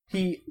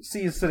 He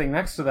sees sitting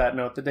next to that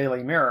note the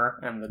Daily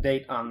Mirror, and the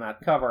date on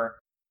that cover,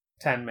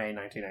 10 May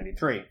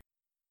 1993.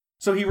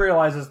 So he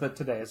realizes that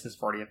today is his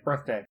 40th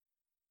birthday.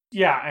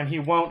 Yeah, and he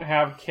won't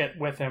have Kit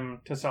with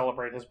him to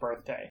celebrate his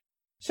birthday.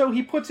 So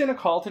he puts in a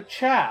call to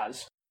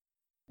Chaz.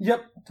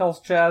 Yep,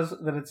 tells Chaz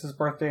that it's his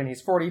birthday and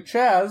he's 40.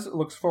 Chaz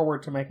looks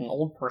forward to making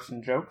old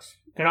person jokes.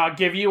 Can I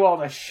give you all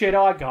the shit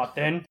I got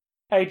then?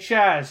 Hey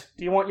Chaz,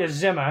 do you want your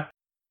Zimmer?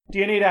 Do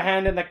you need a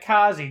hand in the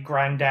Kazi,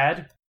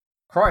 Grandad?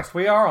 Christ,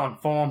 we are on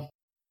form.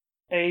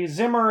 A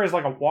Zimmer is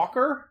like a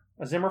walker,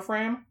 a Zimmer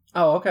frame.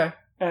 Oh, okay.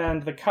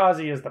 And the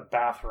Kazi is the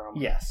bathroom.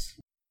 Yes.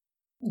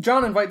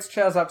 John invites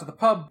Chaz out to the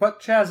pub,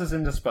 but Chaz is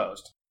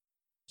indisposed.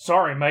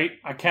 Sorry, mate,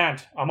 I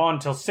can't. I'm on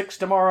till 6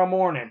 tomorrow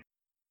morning.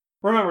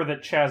 Remember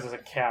that Chaz is a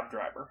cab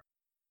driver.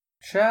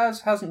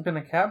 Chaz hasn't been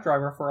a cab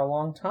driver for a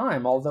long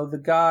time, although the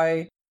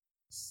guy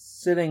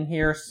sitting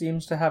here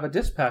seems to have a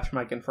dispatch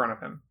mic in front of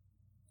him.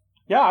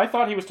 Yeah, I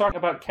thought he was talking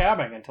about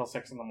cabbing until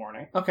 6 in the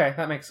morning. Okay,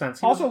 that makes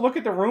sense. Also, look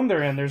at the room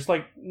they're in. There's,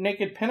 like,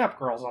 naked pinup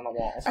girls on the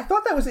walls. I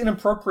thought that was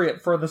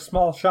inappropriate for the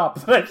small shop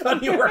that I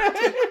thought you worked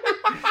in.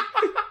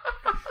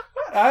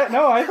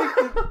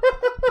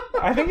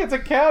 I think it's a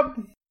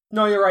cab.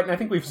 No, you're right, and I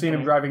think we've seen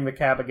him driving the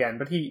cab again,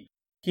 but he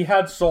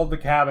had sold the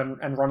cab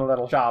and run a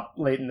little shop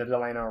late in the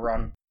Delano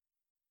run.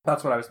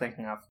 That's what I was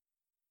thinking of.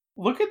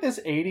 Look at this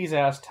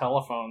 80s-ass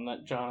telephone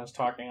that John is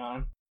talking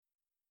on.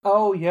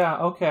 Oh, yeah,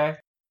 okay.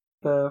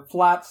 The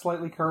flat,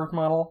 slightly curved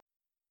model.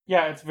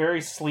 Yeah, it's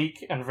very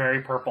sleek and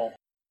very purple.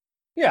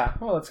 Yeah,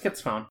 well, it's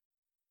Kit's phone.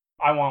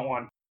 I want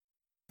one.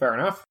 Fair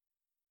enough.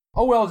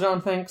 Oh well,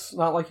 John thinks,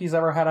 not like he's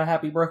ever had a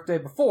happy birthday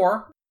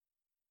before.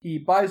 He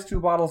buys 2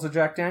 bottles of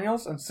Jack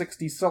Daniels and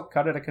 60 Silk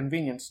Cut at a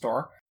convenience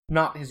store.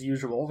 Not his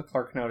usual, the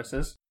clerk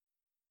notices.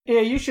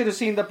 Yeah, you should have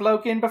seen the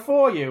bloke in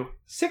before you.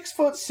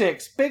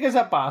 6'6", big as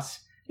a bus.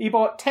 He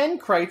bought 10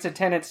 crates of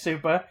Tennant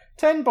Super,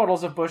 10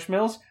 bottles of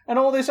Bushmills, and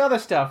all this other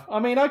stuff. I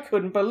mean, I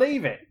couldn't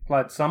believe it.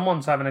 Glad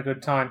someone's having a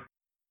good time.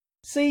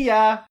 See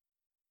ya.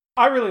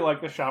 I really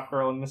like the shop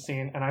girl in the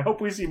scene, and I hope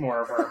we see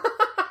more of her.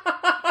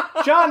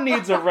 John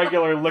needs a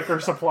regular liquor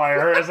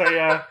supplier as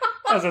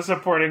a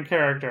supporting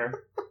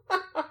character.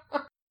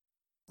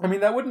 I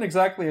mean, that wouldn't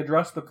exactly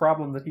address the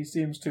problem that he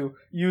seems to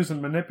use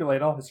and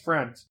manipulate all his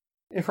friends.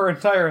 If her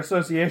entire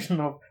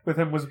association with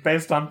him was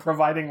based on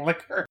providing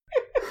liquor.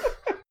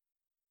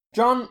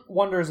 John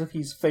wonders if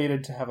he's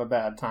fated to have a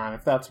bad time,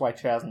 if that's why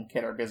Chaz and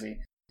Kit are busy.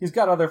 He's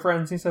got other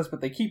friends, he says,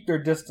 but they keep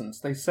their distance.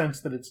 They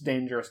sense that it's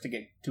dangerous to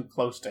get too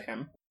close to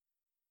him.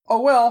 Oh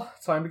well,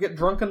 time to get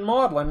drunk and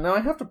maudlin. Now I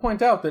have to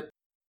point out that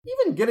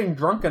even getting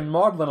drunk and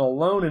maudlin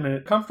alone in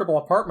a comfortable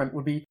apartment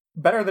would be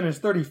better than his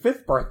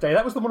 35th birthday.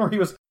 That was the one where he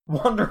was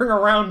wandering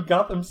around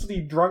Gotham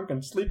City drunk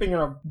and sleeping in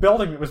a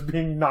building that was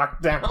being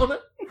knocked down.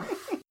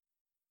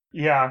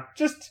 Yeah,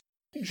 just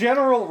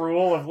general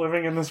rule of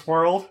living in this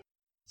world.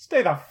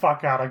 Stay the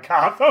fuck out of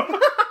Gotham.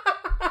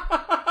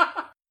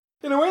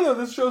 In a way, though,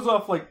 this shows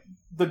off, like,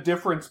 the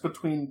difference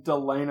between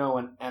Delano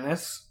and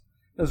Ennis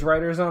as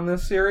writers on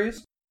this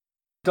series.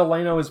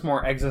 Delano is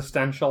more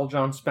existential.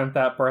 John spent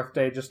that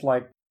birthday just,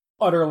 like,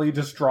 utterly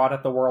distraught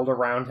at the world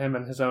around him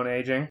and his own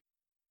aging.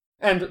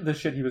 And the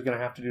shit he was going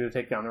to have to do to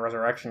take down the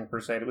Resurrection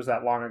Crusade. It was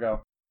that long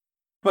ago.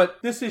 But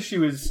this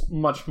issue is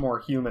much more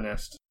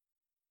humanist,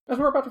 as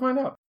we're about to find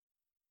out.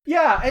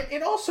 Yeah,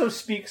 it also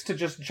speaks to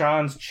just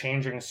John's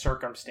changing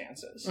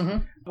circumstances.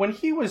 Mm-hmm. When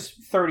he was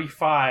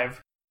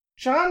 35,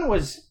 John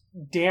was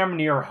damn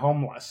near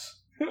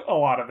homeless a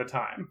lot of the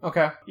time.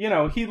 Okay. You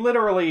know, he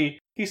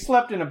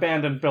slept in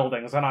abandoned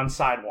buildings and on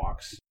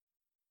sidewalks.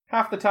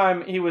 Half the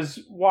time he was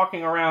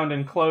walking around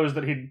in clothes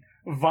that he'd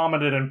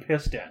vomited and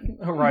pissed in.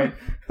 Right.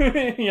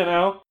 You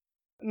know?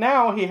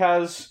 Now he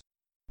has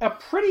a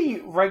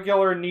pretty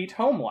regular, neat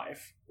home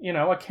life. You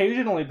know,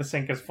 occasionally the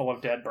sink is full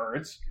of dead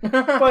birds.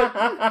 But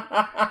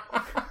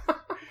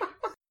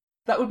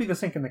that would be the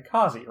sink in the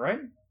Kazi, right?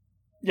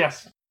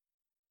 Yes.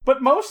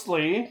 But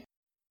mostly,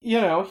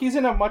 you know, he's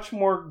in a much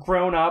more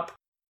grown-up,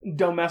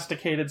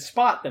 domesticated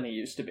spot than he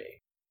used to be.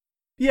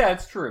 Yeah,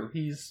 it's true.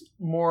 He's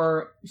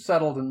more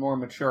settled and more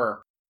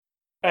mature.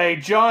 Hey,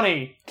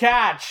 Johnny,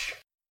 catch!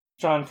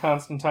 John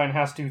Constantine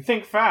has to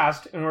think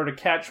fast in order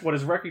to catch what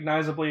is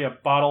recognizably a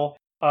bottle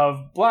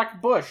of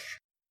Black Bush.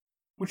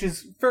 Which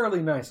is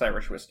fairly nice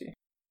Irish whiskey.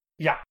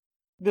 Yeah.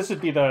 This would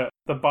be the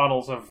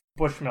bottles of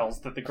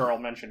Bushmills that the girl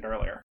mentioned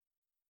earlier.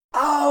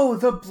 Oh,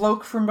 the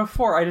bloke from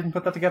before. I didn't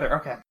put that together.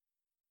 Okay.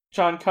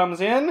 John comes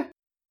in,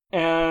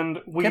 and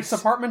Kit's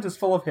apartment is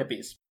full of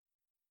hippies.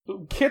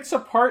 Kit's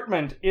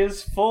apartment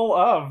is full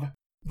of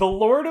the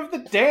Lord of the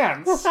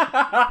Dance,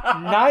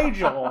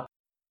 Nigel,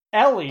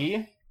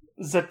 Ellie,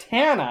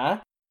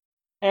 Zatanna,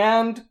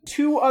 and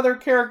three other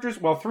characters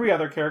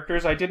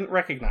I didn't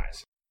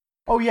recognize.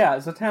 Oh yeah,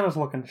 Zatanna's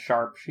looking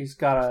sharp. She's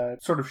got a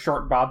sort of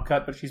short bob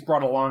cut, but she's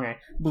brought along a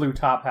blue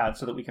top hat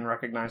so that we can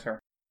recognize her.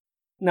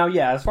 Now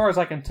yeah, as far as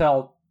I can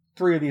tell,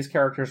 3 of these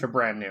characters are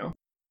brand new.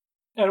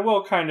 And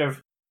we'll kind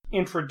of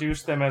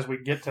introduce them as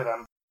we get to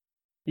them.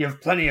 You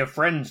have plenty of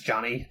friends,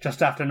 Johnny. Just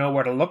have to know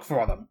where to look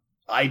for them.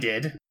 I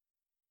did.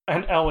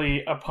 And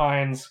Ellie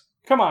opines,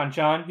 "Come on,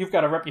 John, you've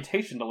got a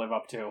reputation to live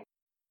up to."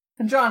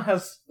 And John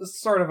has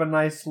sort of a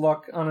nice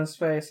look on his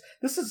face.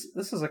 This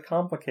is a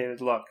complicated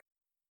look.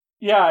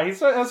 Yeah, he has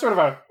sort of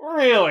a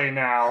really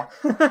now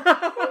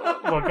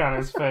look on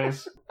his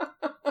face.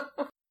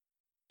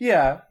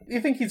 Yeah, you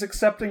think he's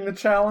accepting the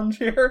challenge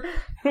here?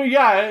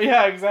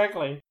 Yeah,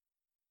 exactly.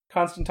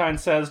 Constantine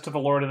says to the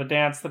Lord of the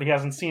Dance that he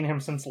hasn't seen him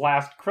since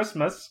last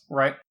Christmas.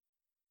 Right.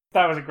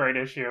 That was a great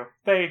issue.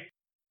 They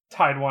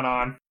tied one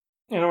on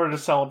in order to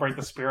celebrate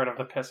the spirit of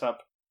the piss-up.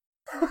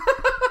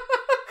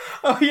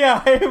 Oh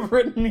yeah, I have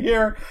written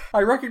here,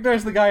 I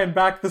recognize the guy in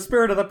back, the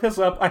spirit of the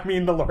piss-up, I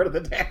mean the Lord of the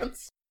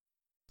Dance.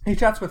 He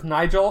chats with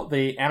Nigel,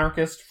 the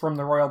anarchist from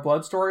the Royal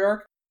Blood story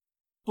arc.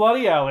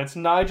 Bloody hell, it's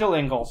Nigel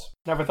Ingalls.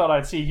 Never thought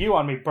I'd see you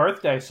on me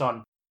birthday,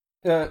 son.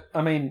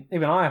 I mean,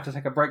 even I have to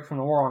take a break from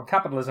the war on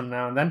capitalism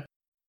now and then.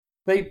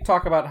 They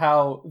talk about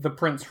how the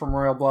prince from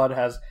Royal Blood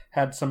has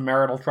had some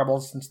marital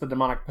troubles since the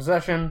demonic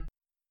possession.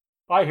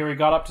 I hear he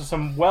got up to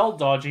some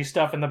dodgy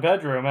stuff in the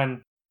bedroom,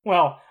 and,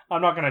 well,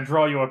 I'm not going to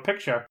draw you a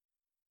picture.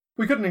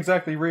 We couldn't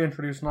exactly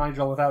reintroduce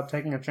Nigel without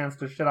taking a chance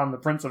to shit on the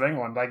Prince of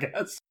England, I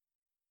guess.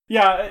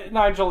 Yeah,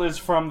 Nigel is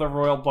from the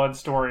Royal Blood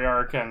story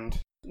arc, and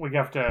we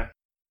have to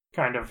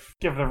kind of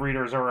give the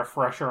readers a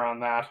refresher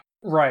on that.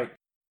 Right.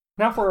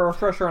 Now for a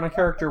refresher on a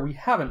character we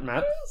haven't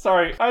met.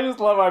 Sorry, I just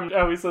love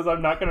how he says,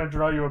 "I'm not going to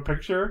draw you a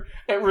picture."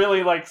 It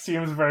really,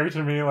 seems very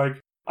to me like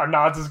a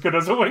nod's as good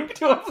as a wink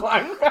to a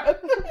flying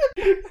rat.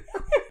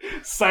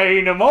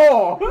 Say no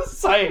more!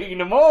 Say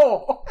no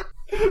more!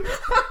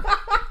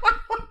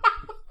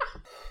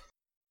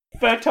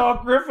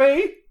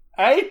 Photography?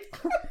 Eh?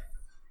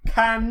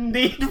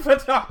 Candid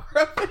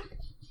photography.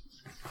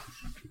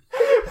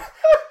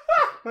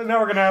 Now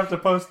we're going to have to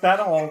post that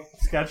whole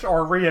sketch,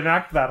 or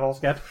reenact that whole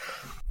sketch.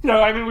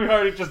 No, I mean, we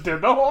already just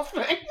did the whole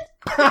thing.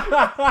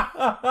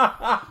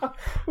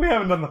 We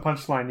haven't done the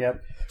punchline yet.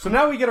 So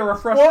now we get a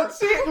refresher.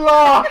 What's it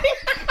like?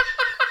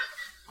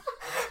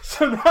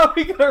 So now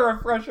we get a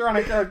refresher on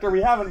a character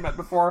we haven't met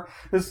before.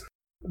 This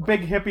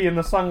big hippie in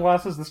the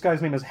sunglasses. This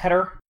guy's name is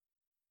Header.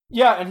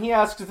 Yeah, and he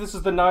asks if this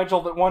is the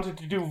Nigel that wanted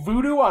to do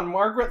voodoo on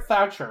Margaret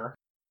Thatcher.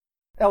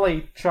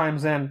 Ellie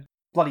chimes in,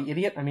 "Bloody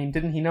idiot. I mean,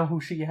 didn't he know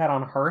who she had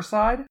on her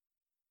side?"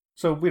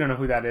 So we don't know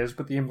who that is,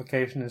 but the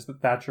implication is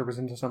that Thatcher was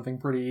into something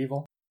pretty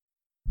evil.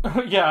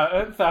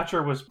 Yeah,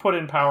 Thatcher was put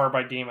in power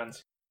by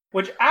demons.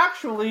 Which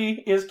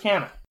actually is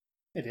canon.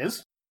 It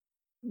is?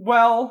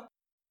 Well,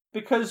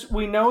 because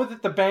we know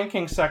that the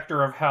banking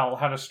sector of hell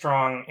had a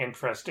strong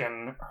interest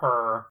in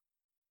her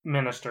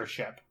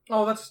ministership.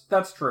 Oh,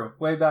 that's true.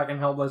 Way back in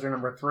Hellblazer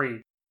number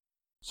 3.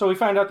 So we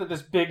find out that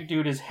this big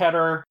dude is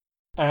Header,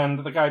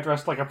 and the guy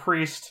dressed like a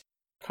priest,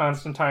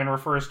 Constantine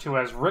refers to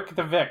as Rick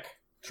the Vic.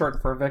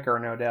 Short for vicar,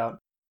 no doubt.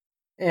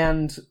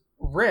 And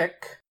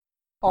Rick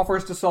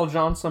offers to sell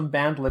John some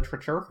banned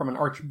literature from an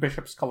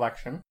archbishop's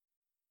collection.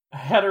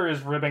 Heder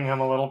is ribbing him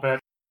a little bit,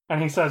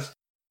 and he says,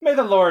 "May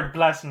the Lord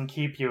bless and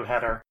keep you,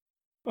 Heder,"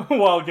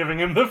 while giving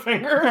him the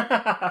finger.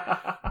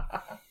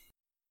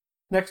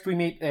 Next, we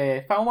meet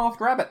a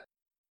foul-mouthed rabbit.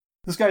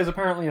 This guy is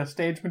apparently a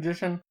stage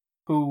magician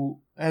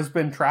who has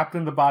been trapped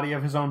in the body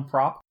of his own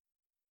prop.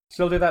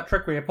 Still do that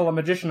trick where you pull a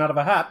magician out of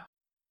a hat.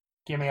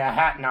 "Give me a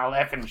hat and I'll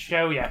effing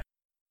show you."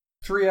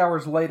 3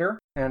 hours later,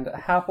 and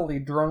happily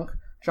drunk,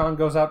 John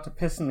goes out to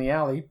piss in the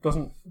alley.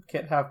 Doesn't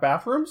Kit have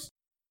bathrooms?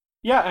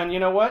 Yeah, and you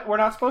know what? We're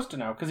not supposed to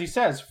know, because he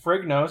says,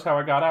 "Frigg knows how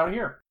I got out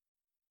here."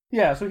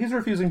 Yeah, so he's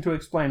refusing to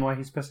explain why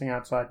he's pissing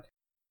outside.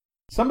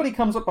 Somebody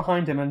comes up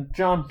behind him, and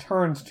John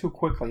turns too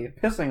quickly,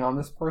 pissing on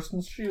this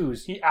person's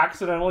shoes. He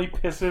accidentally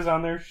pisses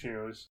on their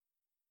shoes.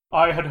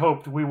 "I had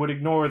hoped we would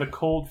ignore the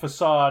cold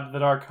facade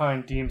that our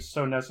kind deems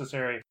so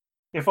necessary,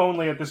 if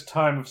only at this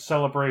time of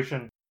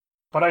celebration.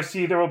 But I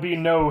see there will be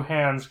no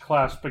hands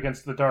clasped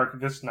against the dark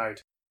this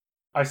night.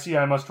 I see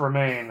I must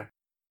remain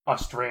a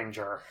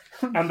stranger."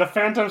 And the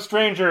phantom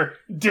stranger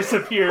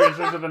disappears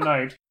into the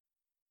night.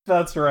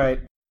 That's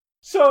right.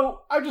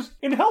 So,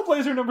 in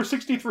Hellblazer number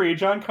 63,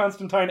 John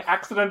Constantine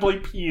accidentally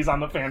pees on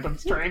the phantom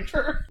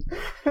stranger.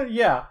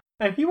 Yeah,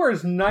 and he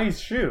wears nice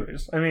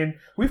shoes. I mean,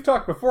 we've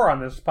talked before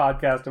on this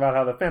podcast about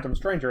how the Phantom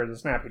Stranger is a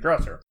snappy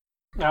dresser.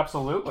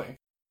 Absolutely.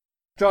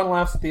 John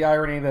laughs at the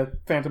irony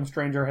that Phantom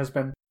Stranger has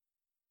been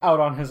out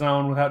on his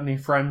own without any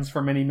friends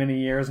for many, many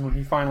years, and when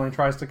he finally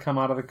tries to come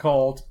out of the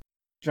cold,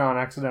 John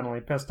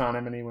accidentally pissed on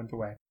him and he went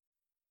away.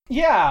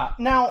 Yeah,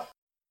 now,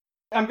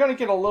 I'm going to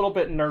get a little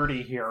bit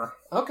nerdy here.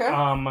 Okay.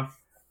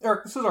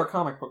 Eric, this is our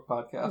comic book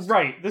podcast.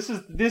 Right, this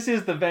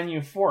is the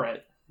venue for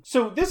it.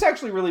 So this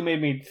actually really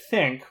made me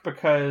think,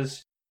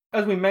 because,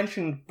 as we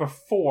mentioned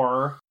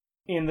before,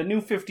 in the New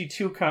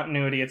 52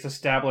 continuity, it's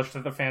established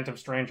that the Phantom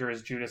Stranger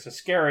is Judas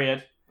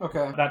Iscariot.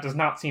 Okay. That does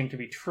not seem to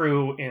be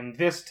true in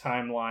this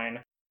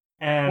timeline.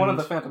 And one of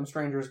the Phantom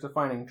Stranger's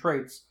defining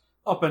traits,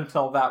 up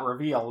until that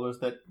reveal, was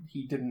that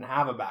he didn't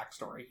have a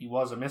backstory. He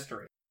was a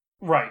mystery.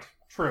 Right,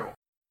 true.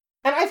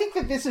 And I think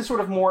that this is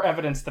sort of more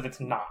evidence that it's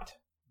not.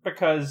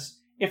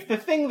 Because if the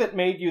thing that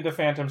made you the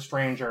Phantom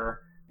Stranger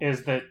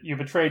is that you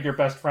betrayed your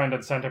best friend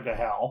and sent him to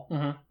hell,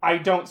 I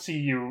don't see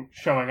you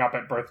showing up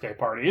at birthday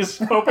parties,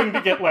 hoping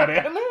to get let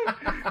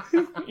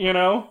in. You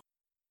know?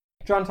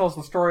 John tells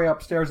the story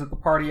upstairs at the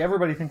party.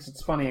 Everybody thinks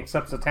it's funny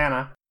except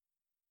Zatanna.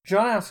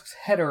 John asks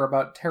Heder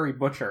about Terry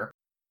Butcher.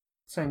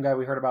 Same guy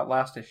we heard about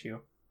last issue.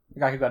 The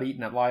guy who got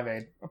eaten at Live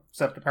Aid.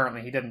 Except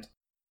apparently he didn't.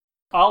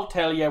 "I'll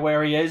tell you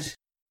where he is.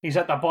 He's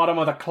at the bottom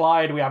of the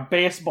Clyde with a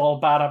baseball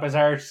bat up his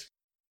arse.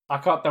 I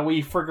caught the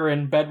wee frigger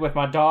in bed with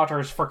my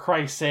daughters, for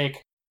Christ's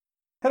sake."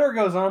 Heder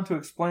goes on to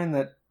explain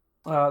that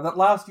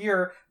last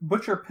year,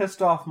 Butcher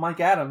pissed off Mike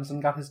Adams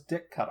and got his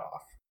dick cut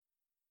off.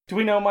 Do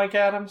we know Mike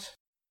Adams?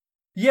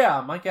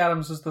 Yeah, Mike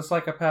Adams is the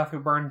psychopath who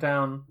burned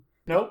down...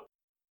 Nope.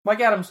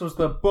 Mike Adams was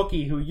the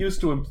bookie who used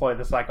to employ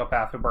the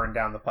psychopath who burned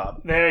down the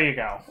pub. There you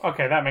go.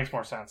 Okay, that makes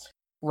more sense.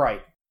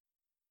 Right.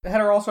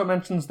 Heder also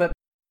mentions that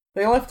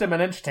they left him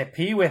an inch to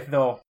pee with,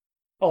 though.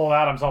 Old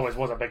Adams always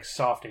was a big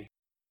softy.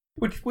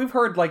 Which we've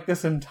heard, like,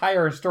 this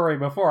entire story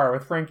before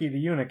with Frankie the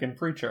Eunuch in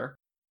Preacher.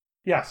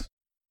 Yes.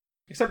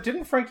 Except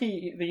didn't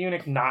Frankie the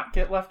Eunuch not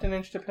get left an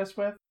inch to piss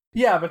with?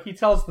 Yeah, but he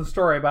tells the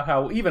story about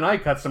how even I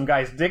cut some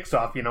guys' dicks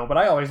off, you know, but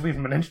I always leave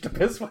them an inch to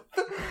piss with.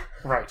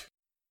 Right.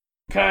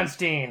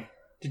 "Constantine,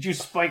 did you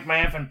spike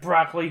my effing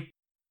broccoli?"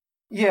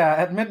 Yeah,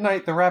 at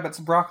midnight the rabbit's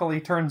broccoli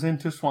turns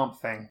into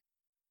Swamp Thing.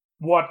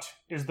 "What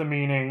is the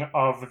meaning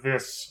of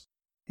this?"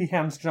 He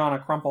hands John a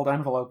crumpled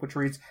envelope which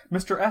reads,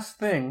 "Mr. S.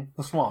 Thing,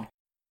 the Swamp."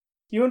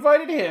 "You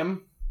invited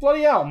him?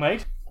 Bloody hell,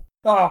 mate."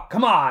 "Oh,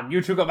 come on,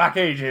 you two go back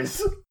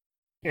ages."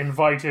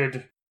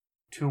 "Invited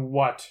to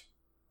what?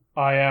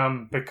 I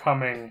am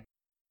becoming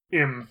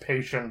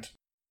impatient."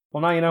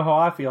 "Well, now you know how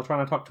I feel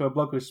trying to talk to a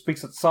bloke who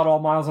speaks at sod all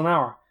miles an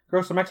hour.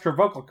 Grow some extra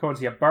vocal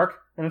cords, you bark,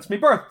 and it's me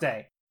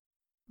birthday."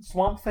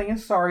 Swamp Thing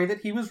is sorry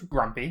that he was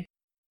grumpy.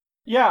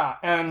 Yeah,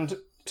 and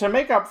to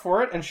make up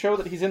for it and show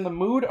that he's in the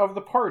mood of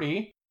the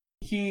party,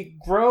 he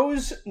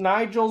grows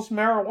Nigel's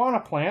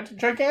marijuana plant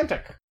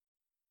gigantic.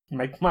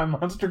 Make my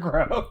monster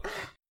grow.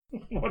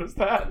 What is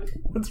that?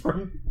 It's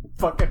from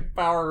fucking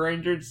Power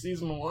Rangers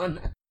Season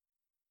 1.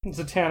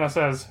 Zatanna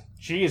says,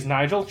 "Geez,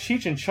 Nigel,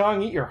 Cheech and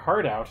Chong eat your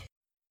heart out."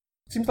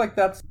 Seems like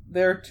that's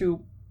there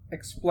to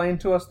explain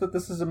to us that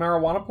this is a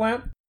marijuana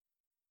plant.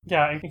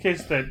 Yeah, in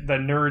case the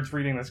nerds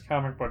reading this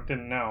comic book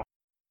didn't know.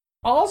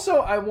 Also,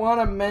 I want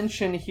to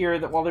mention here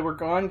that while they were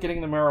gone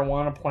getting the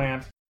marijuana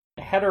plant,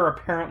 Heder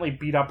apparently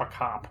beat up a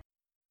cop.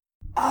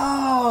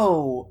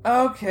 Oh,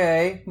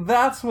 okay.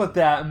 That's what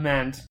that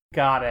meant.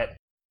 Got it.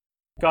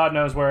 God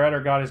knows where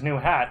Heder got his new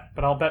hat,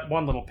 but I'll bet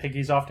one little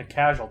piggy's off to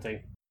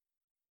casualty.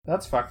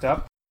 That's fucked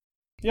up.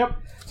 Yep.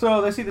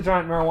 So they see the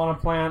giant marijuana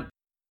plant.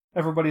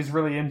 Everybody's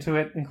really into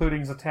it,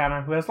 including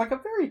Zatanna, who has like a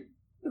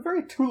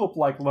very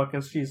tulip-like look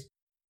as she's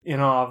in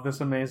awe of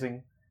this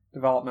amazing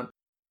development.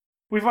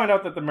 We find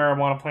out that the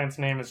marijuana plant's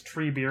name is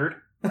Treebeard.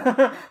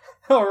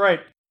 Oh,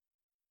 right.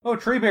 Oh,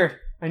 Treebeard,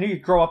 I knew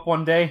you'd grow up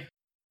one day.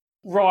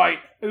 Right,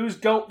 who's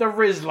got the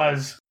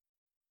Rizzlers?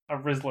 A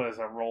Rizzler is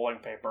a rolling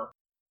paper.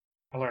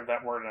 I learned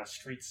that word in a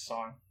Streets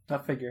song.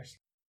 That figures.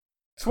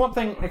 Swamp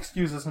Thing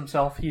excuses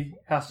himself. He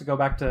has to go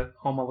back to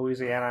Houma,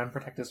 Louisiana and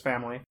protect his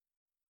family.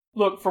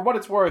 Look, for what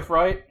it's worth,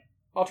 right?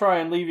 I'll try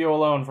and leave you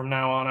alone from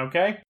now on,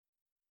 okay?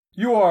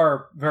 You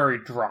are very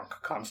drunk,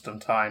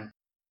 Constantine.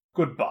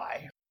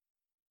 Goodbye.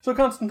 So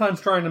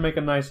Constantine's trying to make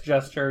a nice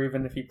gesture,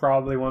 even if he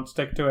probably won't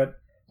stick to it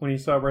when he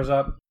sobers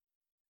up.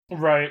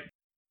 Right.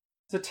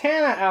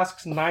 Zatanna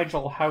asks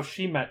Nigel how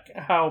she met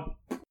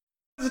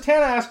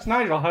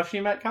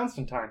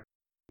Constantine.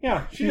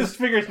 Yeah, she just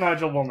figures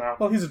Nigel will know.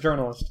 Well, he's a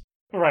journalist.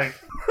 Right.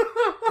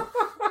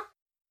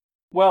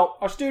 Well,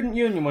 our student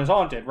union was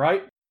haunted,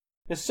 right?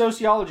 This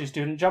sociology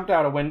student jumped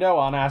out a window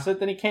on acid,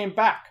 then he came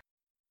back.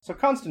 So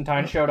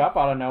Constantine showed up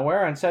out of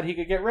nowhere and said he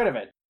could get rid of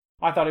it.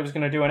 I thought he was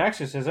going to do an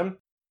exorcism.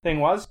 Thing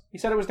was, he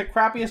said it was the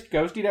crappiest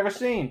ghost he'd ever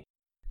seen.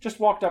 Just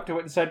walked up to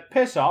it and said,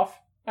 "Piss off,"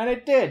 and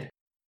it did.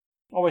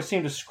 Always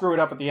seemed to screw it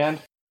up at the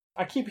end.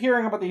 I keep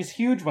hearing about these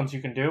huge ones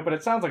you can do, but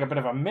it sounds like a bit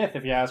of a myth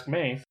if you ask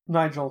me.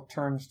 Nigel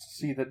turns to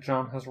see that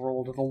John has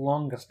rolled the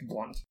longest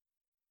blunt.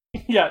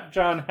 Yeah,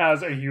 John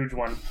has a huge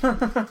one.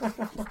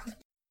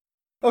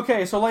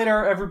 Okay, so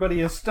later everybody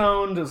is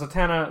stoned.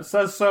 Zatanna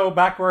says so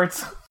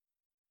backwards.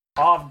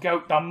 I've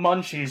got the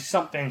munchies,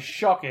 something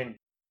shocking.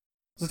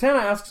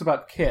 Zatanna asks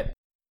about Kit,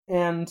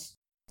 and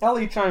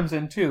Ellie chimes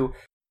in too.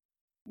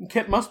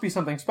 Kit must be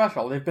something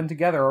special. They've been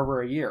together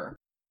over a year.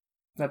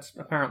 That's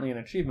apparently an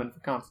achievement for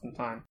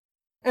Constantine.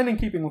 And in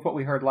keeping with what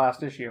we heard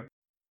last issue,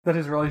 that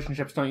his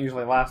relationships don't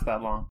usually last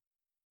that long.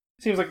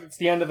 Seems like it's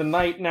the end of the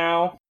night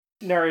now.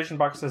 Narration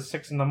box says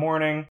 6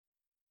 a.m.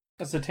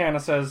 Zatanna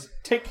says,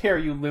 "Take care,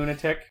 you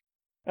lunatic."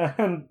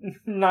 And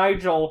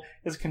Nigel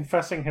is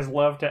confessing his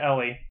love to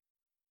Ellie.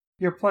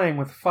 You're playing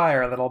with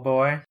fire, little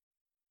boy.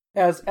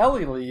 As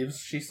Ellie leaves,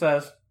 she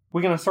says,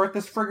 "We gonna sort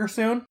this frigger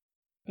soon?"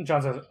 And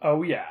John says,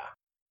 "Oh yeah."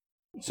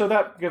 So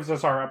that gives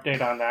us our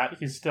update on that.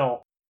 He's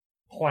still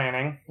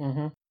planning.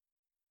 Mm-hmm.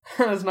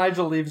 As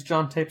Nigel leaves,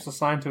 John tapes a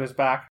sign to his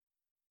back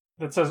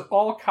that says,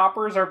 "All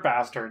coppers are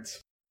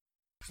bastards."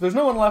 So there's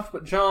no one left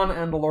but John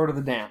and the Lord of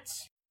the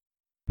Dance.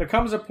 There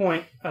comes a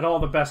point at all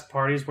the best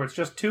parties where it's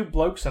just 2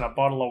 blokes and a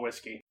bottle of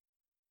whiskey.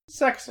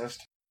 Sexist.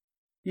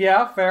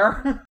 Yeah,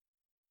 fair.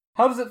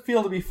 How does it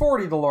feel to be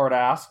 40, the Lord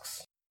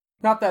asks.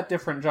 Not that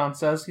different, John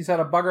says. He's had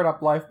a buggered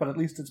up life, but at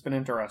least it's been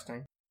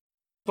interesting.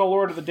 The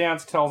Lord of the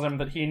Dance tells him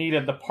that he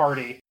needed the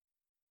party.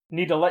 You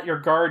need to let your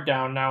guard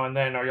down now and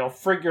then, or you'll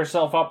frig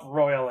yourself up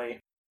royally.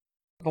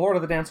 The Lord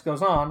of the Dance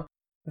goes on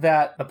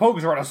that the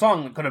Pogues wrote a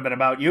song that could have been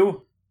about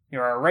you.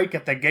 You're a rake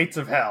at the gates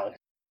of hell.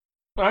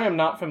 I am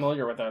not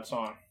familiar with that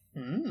song.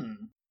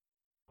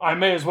 I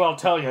may as well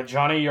tell you,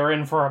 Johnny, you're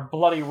in for a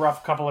bloody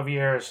rough couple of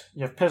years.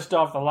 You've pissed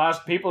off the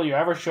last people you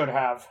ever should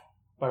have.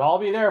 But I'll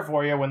be there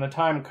for you when the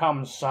time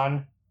comes,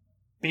 son.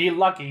 Be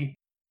lucky.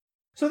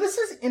 So this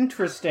is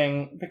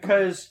interesting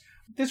because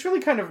this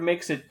really kind of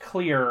makes it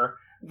clear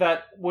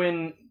that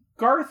when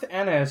Garth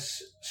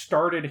Ennis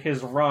started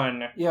his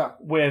run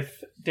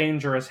with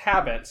Dangerous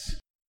Habits,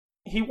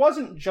 he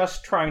wasn't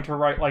just trying to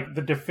write like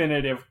the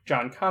definitive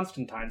John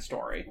Constantine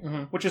story,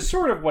 which is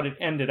sort of what it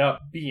ended up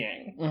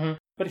being.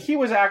 But he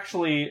was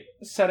actually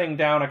setting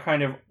down a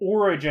kind of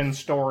origin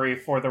story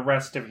for the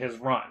rest of his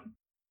run.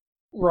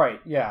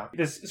 Right, yeah.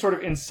 This sort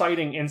of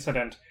inciting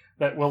incident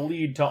that will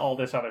lead to all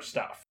this other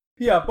stuff.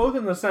 Yeah, both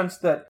in the sense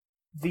that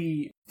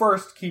the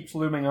first keeps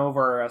looming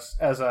over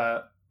as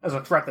a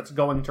threat that's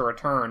going to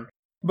return,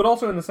 but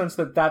also in the sense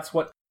that that's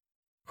what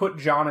put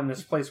John in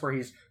this place where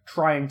he's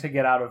trying to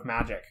get out of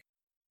magic.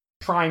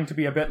 Trying to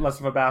be a bit less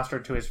of a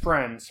bastard to his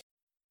friends,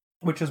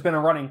 which has been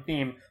a running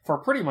theme for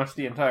pretty much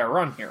the entire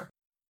run here.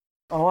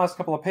 On the last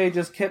couple of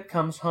pages, Kit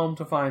comes home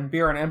to find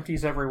beer and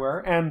empties everywhere,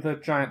 and the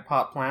giant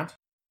pot plant.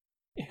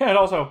 And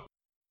also,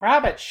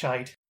 rabbit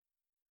shite.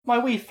 My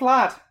wee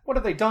flat. What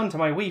have they done to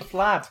my wee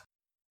flat?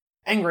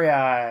 Angry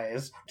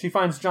eyes. She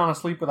finds John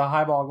asleep with a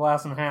highball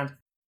glass in hand.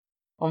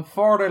 I'm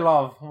 40,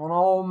 love. I'm an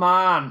old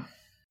man.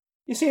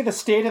 You see the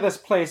state of this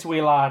place,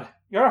 wee lad.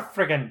 You're a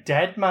friggin'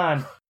 dead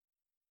man.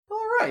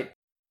 Right.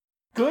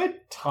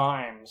 Good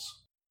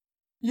times.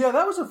 Yeah,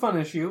 that was a fun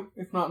issue,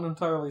 if not an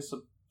entirely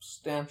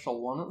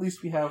substantial one. At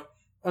least we have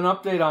an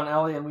update on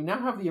Ellie, and we now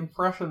have the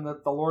impression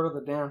that the Lord of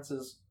the Dance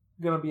is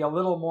going to be a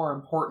little more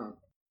important.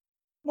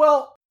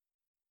 Well,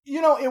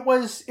 you know, it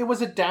was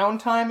a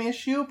downtime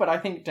issue, but I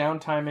think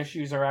downtime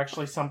issues are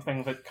actually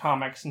something that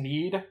comics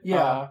need.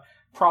 Yeah.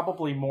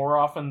 Probably more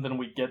often than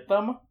we get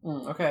them.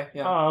 Okay,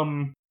 yeah.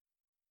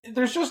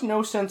 There's just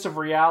no sense of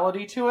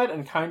reality to it,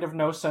 and kind of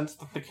no sense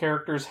that the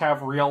characters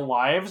have real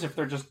lives if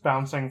they're just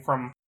bouncing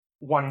from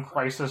one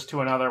crisis to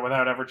another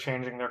without ever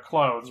changing their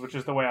clothes, which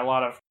is the way a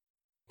lot of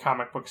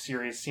comic book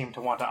series seem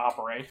to want to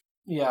operate.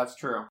 Yeah, it's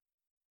true.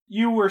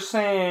 you were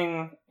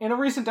saying, in a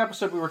recent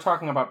episode we were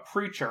talking about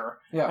Preacher,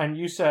 Yeah. and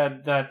you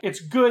said that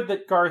it's good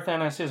that Garth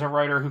Ennis is a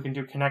writer who can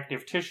do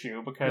connective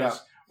tissue, because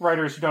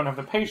writers who don't have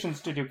the patience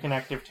to do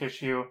connective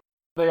tissue,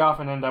 they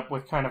often end up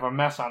with kind of a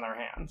mess on their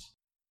hands.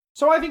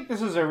 So I think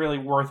this is a really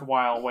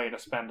worthwhile way to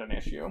spend an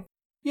issue.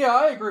 Yeah,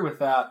 I agree with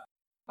that.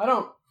 I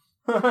don't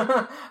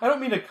I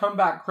don't mean to come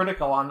back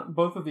critical on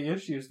both of the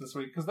issues this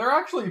week, because they're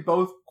actually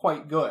both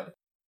quite good.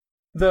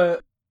 The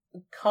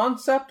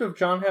concept of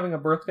John having a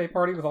birthday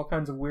party with all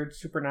kinds of weird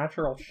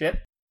supernatural shit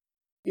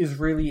is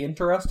really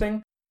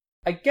interesting.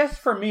 I guess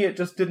for me it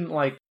just didn't,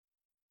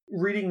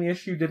 reading the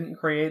issue didn't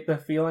create the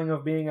feeling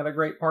of being at a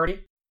great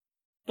party.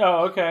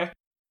 Oh, okay.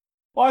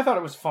 Well, I thought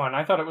it was fun.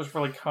 I thought it was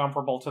really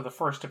comparable to the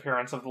first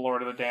appearance of the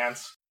Lord of the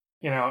Dance.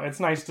 It's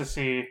nice to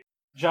see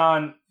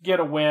John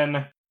get a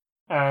win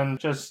and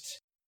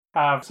just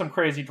have some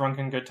crazy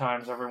drunken good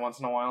times every once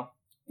in a while.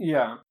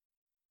 Yeah.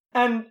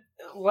 And,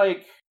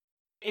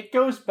 it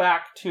goes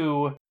back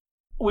to...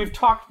 We've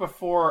talked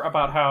before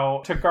about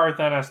how, to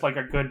Garth Ennis, a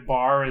good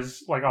bar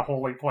is, a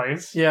holy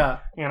place. Yeah.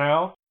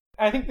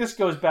 I think this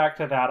goes back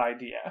to that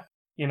idea.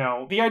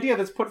 The idea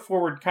that's put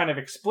forward kind of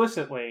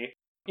explicitly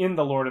in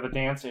the Lord of the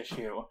Dance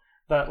issue,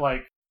 that,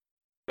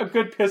 a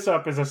good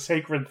piss-up is a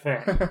sacred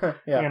thing.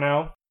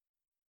 Yeah.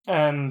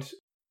 And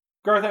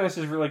Garth Ennis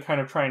is really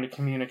kind of trying to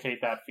communicate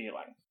that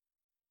feeling.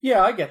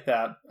 Yeah, I get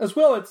that. As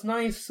well, it's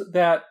nice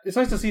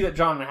to see that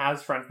John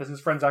has friends, because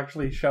his friends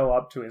actually show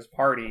up to his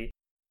party.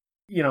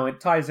 It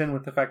ties in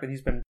with the fact that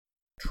he's been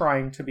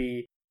trying to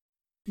be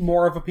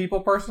more of a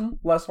people person,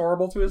 less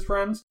horrible to his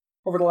friends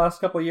over the last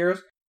couple of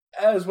years,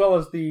 as well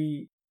as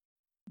the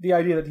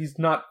idea that he's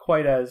not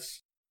quite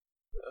as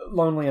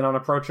lonely and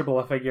unapproachable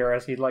a figure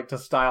as he'd like to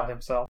style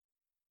himself.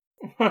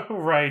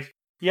 Right.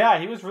 Yeah,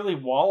 he was really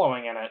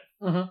wallowing in it.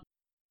 Mm-hmm.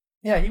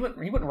 Yeah, he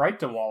went right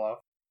to wallow.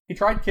 He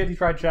tried Kid, he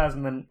tried Chaz,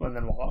 and then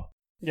wallow.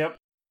 Yep.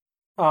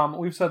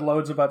 We've said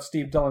loads about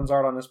Steve Dillon's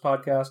art on this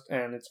podcast,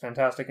 and it's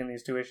fantastic in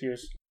these two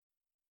issues.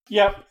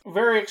 Yep,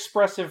 very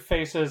expressive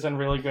faces and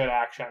really good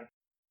action.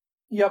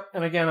 Yep,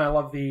 and again, I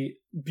love the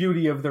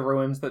beauty of the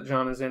ruins that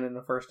John is in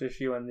the first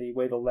issue, and the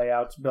way the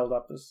layouts build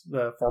up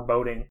the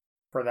foreboding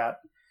for that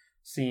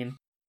scene.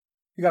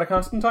 You got a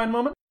Constantine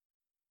moment?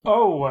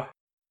 Oh,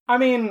 I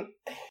mean,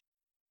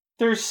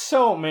 there's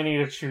so many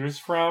to choose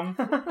from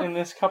in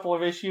this couple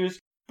of issues,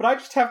 but I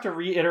just have to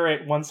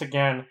reiterate once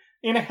again,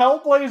 in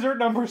Hellblazer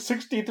number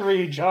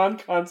 63, John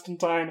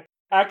Constantine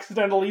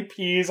accidentally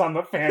pees on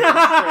the Phantom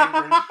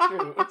Stranger's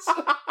shoes.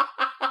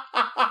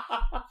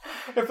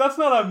 If that's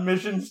not a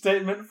mission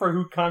statement for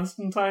who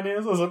Constantine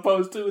is, as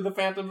opposed to who the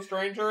Phantom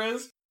Stranger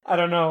is, I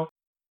don't know.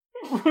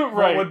 Right.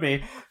 What would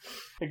be?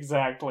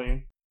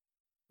 Exactly.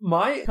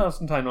 My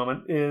Constantine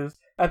moment is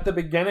at the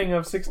beginning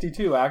of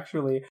 62,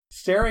 actually,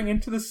 staring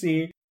into the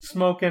sea,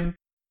 smoking,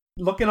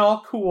 looking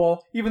all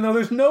cool, even though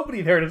there's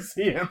nobody there to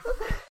see him.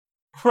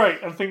 Right,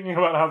 I'm thinking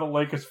about how the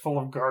lake is full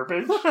of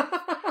garbage.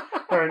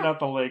 Or not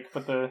the lake,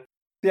 but the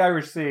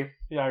Irish Sea.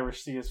 The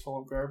Irish Sea is full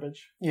of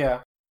garbage.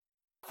 Yeah.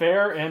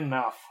 Fair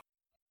enough.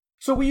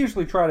 So we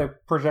usually try to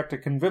project a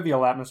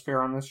convivial atmosphere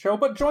on this show,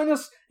 but join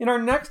us in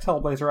our next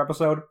Hellblazer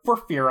episode for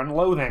Fear and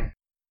Loathing.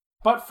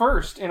 But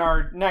first, in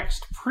our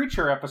next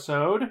Preacher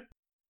episode,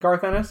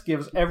 Garth Ennis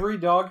gives every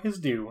dog his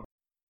due.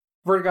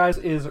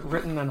 Vertiguys is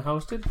written and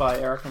hosted by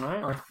Eric and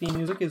I. Our theme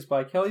music is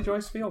by Kelly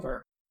Joyce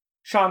Fielder.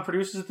 Sean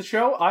produces the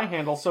show. I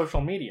handle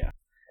social media.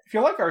 If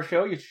you like our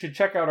show, you should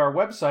check out our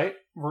website,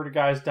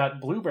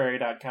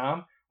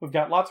 vertiguys.blueberry.com. We've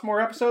got lots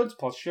more episodes,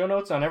 plus show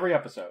notes on every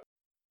episode.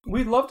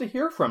 We'd love to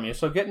hear from you,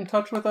 so get in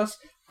touch with us.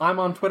 I'm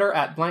on Twitter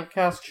at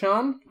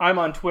blankcastsean. I'm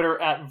on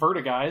Twitter at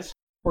Vertiguys.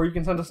 Or you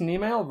can send us an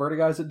email,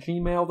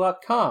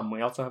 vertiguys@gmail.com.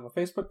 We also have a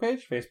Facebook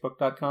page,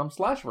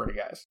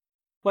 facebook.com/vertiguys.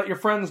 Let your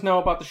friends know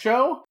about the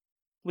show.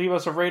 Leave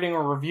us a rating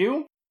or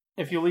review.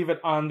 If you leave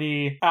it on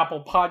the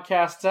Apple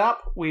Podcasts app,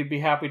 we'd be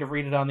happy to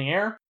read it on the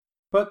air.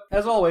 But,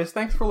 as always,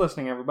 thanks for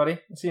listening, everybody.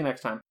 See you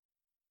next time.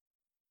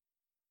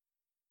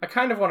 I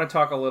kind of want to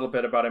talk a little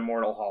bit about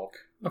Immortal Hulk.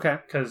 Okay.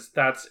 Because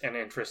that's an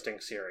interesting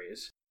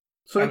series.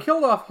 So they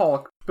killed off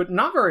Hulk, but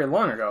not very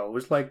long ago. It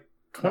was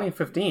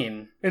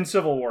 2015. In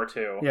Civil War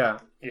II. Yeah.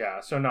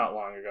 Yeah, so not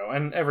long ago.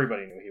 And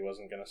everybody knew he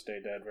wasn't going to stay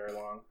dead very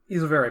long.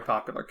 He's a very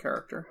popular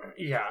character.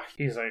 Yeah,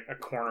 he's a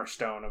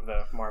cornerstone of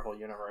the Marvel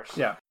Universe.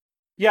 Yeah.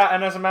 Yeah,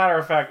 and as a matter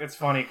of fact, it's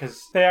funny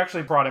because they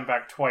actually brought him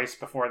back twice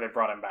before they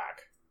brought him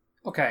back.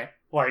 Okay.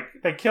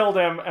 They killed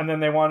him, and then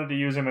they wanted to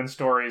use him in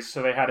stories,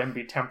 so they had him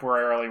be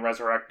temporarily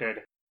resurrected.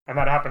 And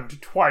that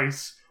happened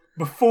twice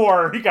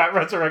before he got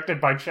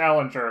resurrected by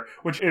Challenger,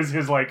 which is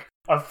his,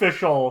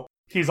 official,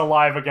 he's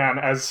alive again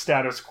as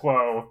status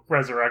quo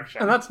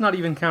resurrection. And that's not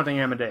even counting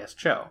Amadeus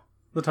Cho,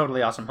 the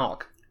totally awesome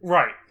Hulk.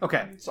 Right.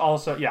 Okay. It's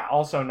also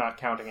not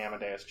counting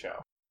Amadeus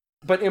Cho.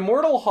 But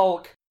Immortal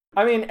Hulk,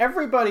 I mean,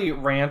 everybody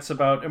rants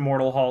about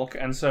Immortal Hulk,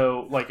 and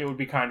so, it would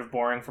be kind of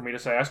boring for me to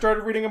say, I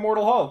started reading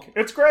Immortal Hulk.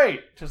 It's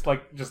great! Just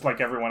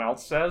like everyone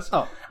else says.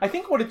 Oh. I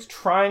think what it's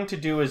trying to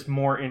do is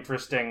more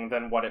interesting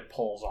than what it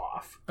pulls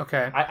off.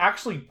 Okay. I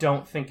actually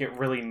don't think it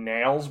really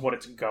nails what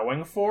it's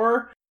going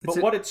for, But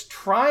what it's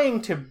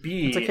trying to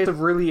be... It's a case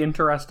of really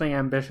interesting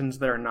ambitions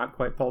that are not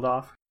quite pulled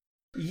off.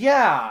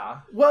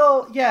 Yeah.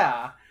 Well,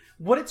 yeah.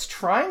 What it's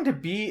trying to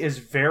be is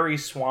very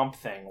Swamp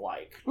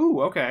Thing-like.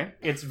 Ooh, okay.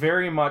 It's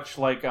very much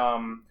like,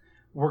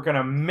 we're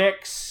gonna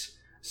mix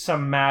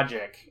some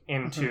magic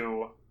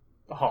into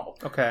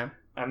Hulk. Okay.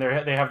 And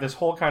they have this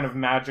whole kind of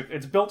magic...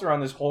 It's built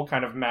around this whole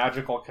kind of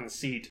magical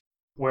conceit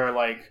where,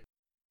 like,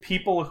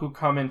 people who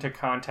come into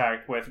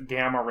contact with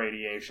gamma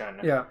radiation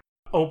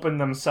open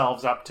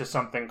themselves up to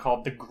something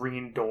called the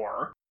Green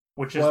Door,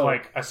 which is,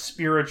 like, a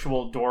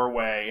spiritual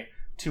doorway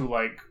to,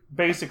 like,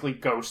 basically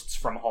ghosts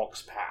from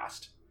Hulk's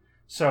past.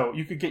 So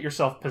you could get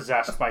yourself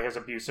possessed by his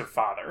abusive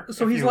father.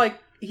 So he's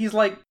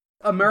like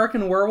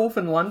American Werewolf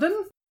in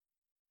London?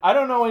 I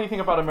don't know anything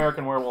about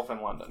American Werewolf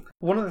in London.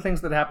 One of the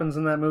things that happens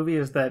in that movie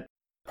is that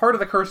part of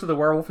the curse of the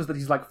werewolf is that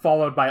he's, like,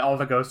 followed by all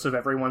the ghosts of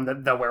everyone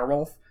that the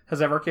werewolf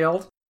has ever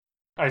killed.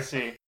 I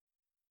see.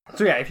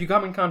 So yeah, if you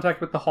come in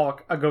contact with the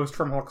Hulk, a ghost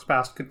from Hulk's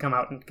past could come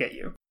out and get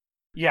you.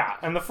 Yeah,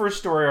 and the first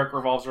story arc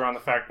revolves around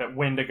the fact that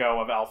Wendigo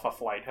of Alpha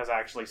Flight has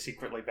actually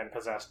secretly been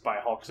possessed by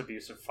Hulk's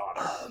abusive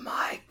father. Oh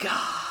my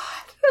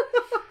god!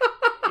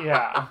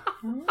 Yeah.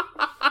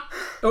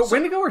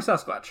 Wendigo or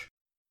Sasquatch?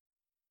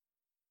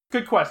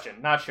 Good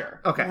question. Not sure.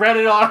 Okay. Read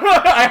it on.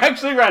 I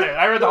actually read it.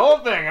 I read the whole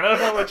thing. I don't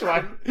know which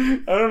one.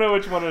 I don't know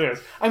which one it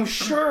is. I'm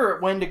sure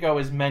Wendigo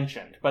is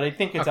mentioned, but I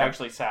think it's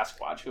actually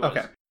Sasquatch who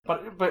is.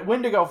 But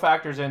Wendigo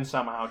factors in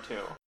somehow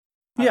too.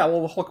 Yeah,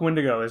 well, the Hulk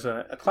Wendigo is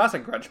a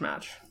classic grudge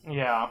match.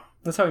 Yeah.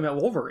 That's how he met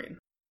Wolverine.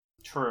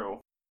 True.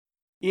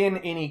 In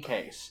any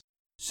case.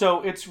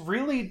 So it's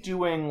really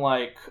doing,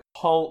 like,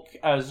 Hulk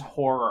as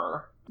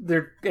horror.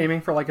 They're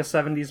aiming for, like, a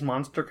 70s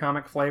monster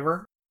comic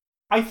flavor?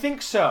 I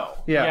think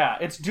so. Yeah.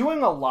 It's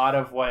doing a lot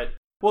of what...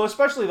 Well,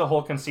 especially the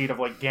whole conceit of,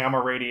 like,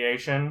 gamma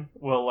radiation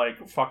will,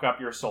 like, fuck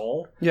up your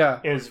soul. Yeah.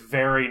 Is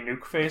very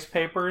Nuke Face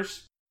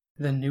Papers.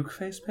 The Nuke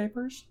Face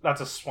Papers? That's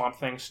a Swamp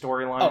Thing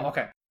storyline. Oh,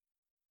 okay.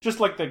 Just,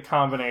 like, the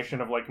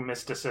combination of, like,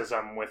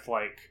 mysticism with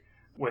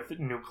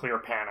nuclear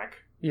panic.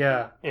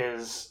 Yeah.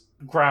 Is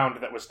ground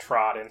that was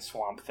trod in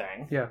Swamp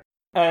Thing. Yeah.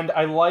 And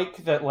I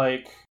like that,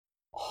 like,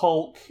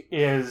 Hulk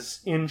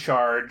is in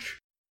charge.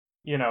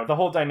 You know, the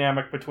whole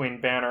dynamic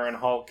between Banner and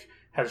Hulk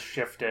has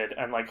shifted,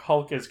 and, like,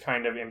 Hulk is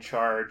kind of in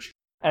charge.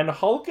 And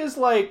Hulk is,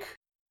 like,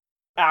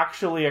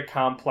 actually a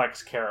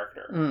complex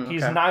character.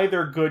 He's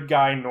neither good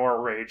guy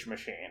nor rage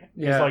machine.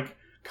 Yeah. He's, like,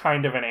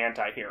 kind of an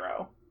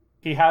anti-hero.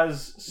 He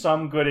has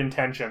some good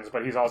intentions,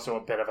 but he's also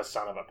a bit of a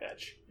son of a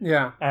bitch.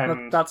 Yeah,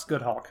 and that's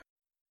good Hulk.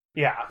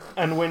 Yeah,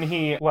 and when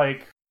he,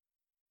 like...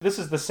 This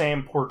is the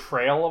same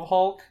portrayal of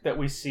Hulk that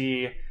we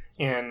see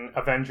in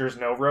Avengers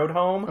No Road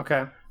Home.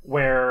 Okay.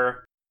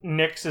 Where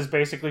Nyx is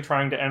basically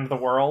trying to end the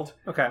world.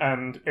 Okay.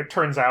 And it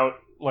turns out,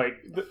 like,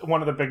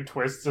 one of the big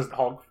twists is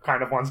Hulk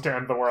kind of wants to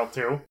end the world,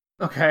 too.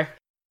 Okay.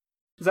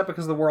 Is that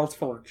because the world's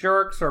full of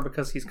jerks, or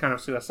because he's kind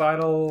of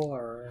suicidal,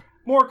 or...?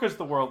 More because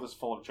the world is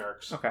full of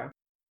jerks. Okay.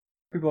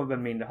 People have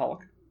been mean to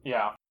Hulk.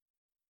 Yeah.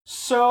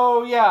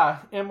 So, yeah,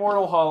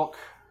 Immortal Hulk.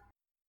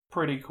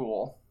 Pretty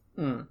cool.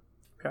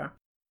 Okay.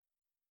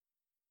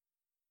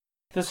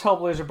 This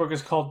Hellblazer book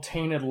is called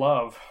Tainted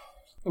Love.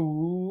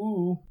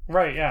 Ooh.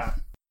 Right, yeah.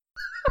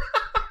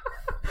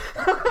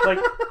 Like,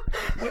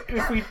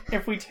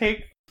 if we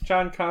take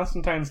John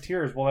Constantine's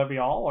tears, will that be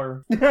all,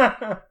 or?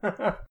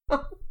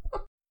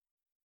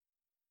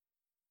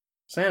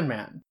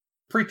 Sandman.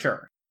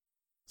 Preacher.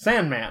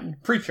 Sandman.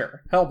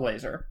 Preacher.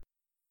 Hellblazer.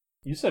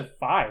 You said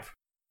 5.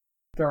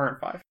 There aren't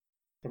 5.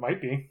 There might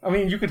be. I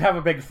mean, you could have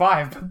a big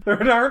 5, but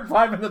there aren't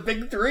 5 in the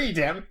big 3,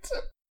 damn it.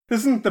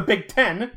 This isn't the Big 10.